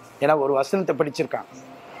வச்சுக்கலாம், ஏன்னா ஒரு வசனத்தை படிச்சிருக்காங்க.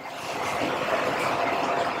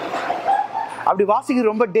 அப்படி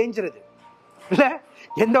வாசிக்கிறது ரொம்ப டேஞ்சர். இது இல்ல,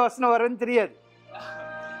 எந்த வசனம் வரும்னு தெரியாது.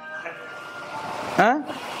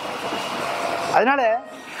 அதனால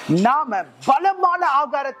நாம பலமான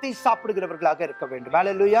ஆகாரத்தை சாப்பிடுகிறவர்களாக இருக்க வேண்டும்.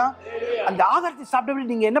 ஹல்லேலூயா. அந்த ஆகாரத்தை சாப்பிட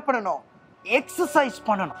நீங்க என்ன பண்ணணும்? எக்ஸசைஸ்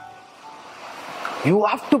பண்ணணும். You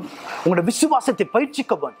have to உங்களோட விசுவாசத்தை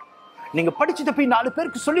பயிற்சிக்க வேண்டும். நீங்க படிச்சதை போய் 4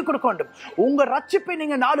 பேருக்கு சொல்லிக் கொடுக்க வேண்டும். உங்க ரட்சிப்பை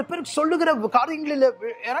நீங்க 4 பேருக்கு சொல்லுகிற காரியங்களில்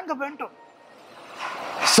இறங்க வேண்டும்.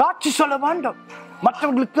 சாட்சி சொல்ல வேண்டும்.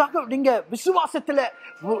 மற்றவர்களுக்காக நீங்க விசுவாசத்துல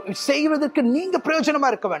செய்வதற்கு நீங்க பிரயோஜனமா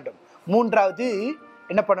இருக்க வேண்டும். 3வது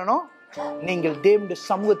என்ன பண்ணணும்? நீங்கள் தேவனுடைய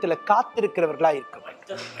சமூகத்துல காத்திருக்கிறவர்களா இருக்க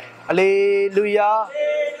வேண்டும். அல்லேலூயா,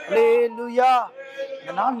 அல்லேலூயா.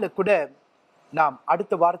 இந்த நாள்ல கூட நாம்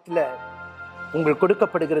அடுத்த வாரத்துல உங்களுக்கு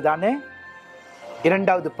கொடுக்கப்படுகிறதான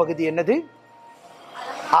 2வது பகுதி என்னது?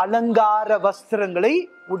 அலங்கார வஸ்திரங்களை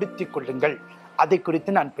உடுத்திக் கொள்ளுங்கள். அதை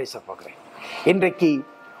குறித்து நான் பேச போகிறேன். இன்றைக்கு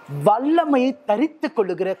வல்லமையை தரித்துக்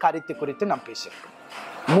கொள்ளுகிற காரியத்தை குறித்து நான் பேசுகிறேன்.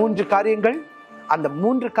 3 காரியங்கள். அந்த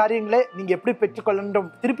 3 காரியங்களை நீங்க எப்படி பெற்றுக்கொள்ளணும்,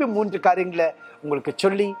 திருப்பி 3 காரியங்களை உங்களுக்கு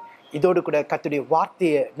சொல்லி இதோடு கூட கர்த்தருடைய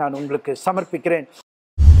வார்த்தையை நான் உங்களுக்கு சமர்ப்பிக்கிறேன்.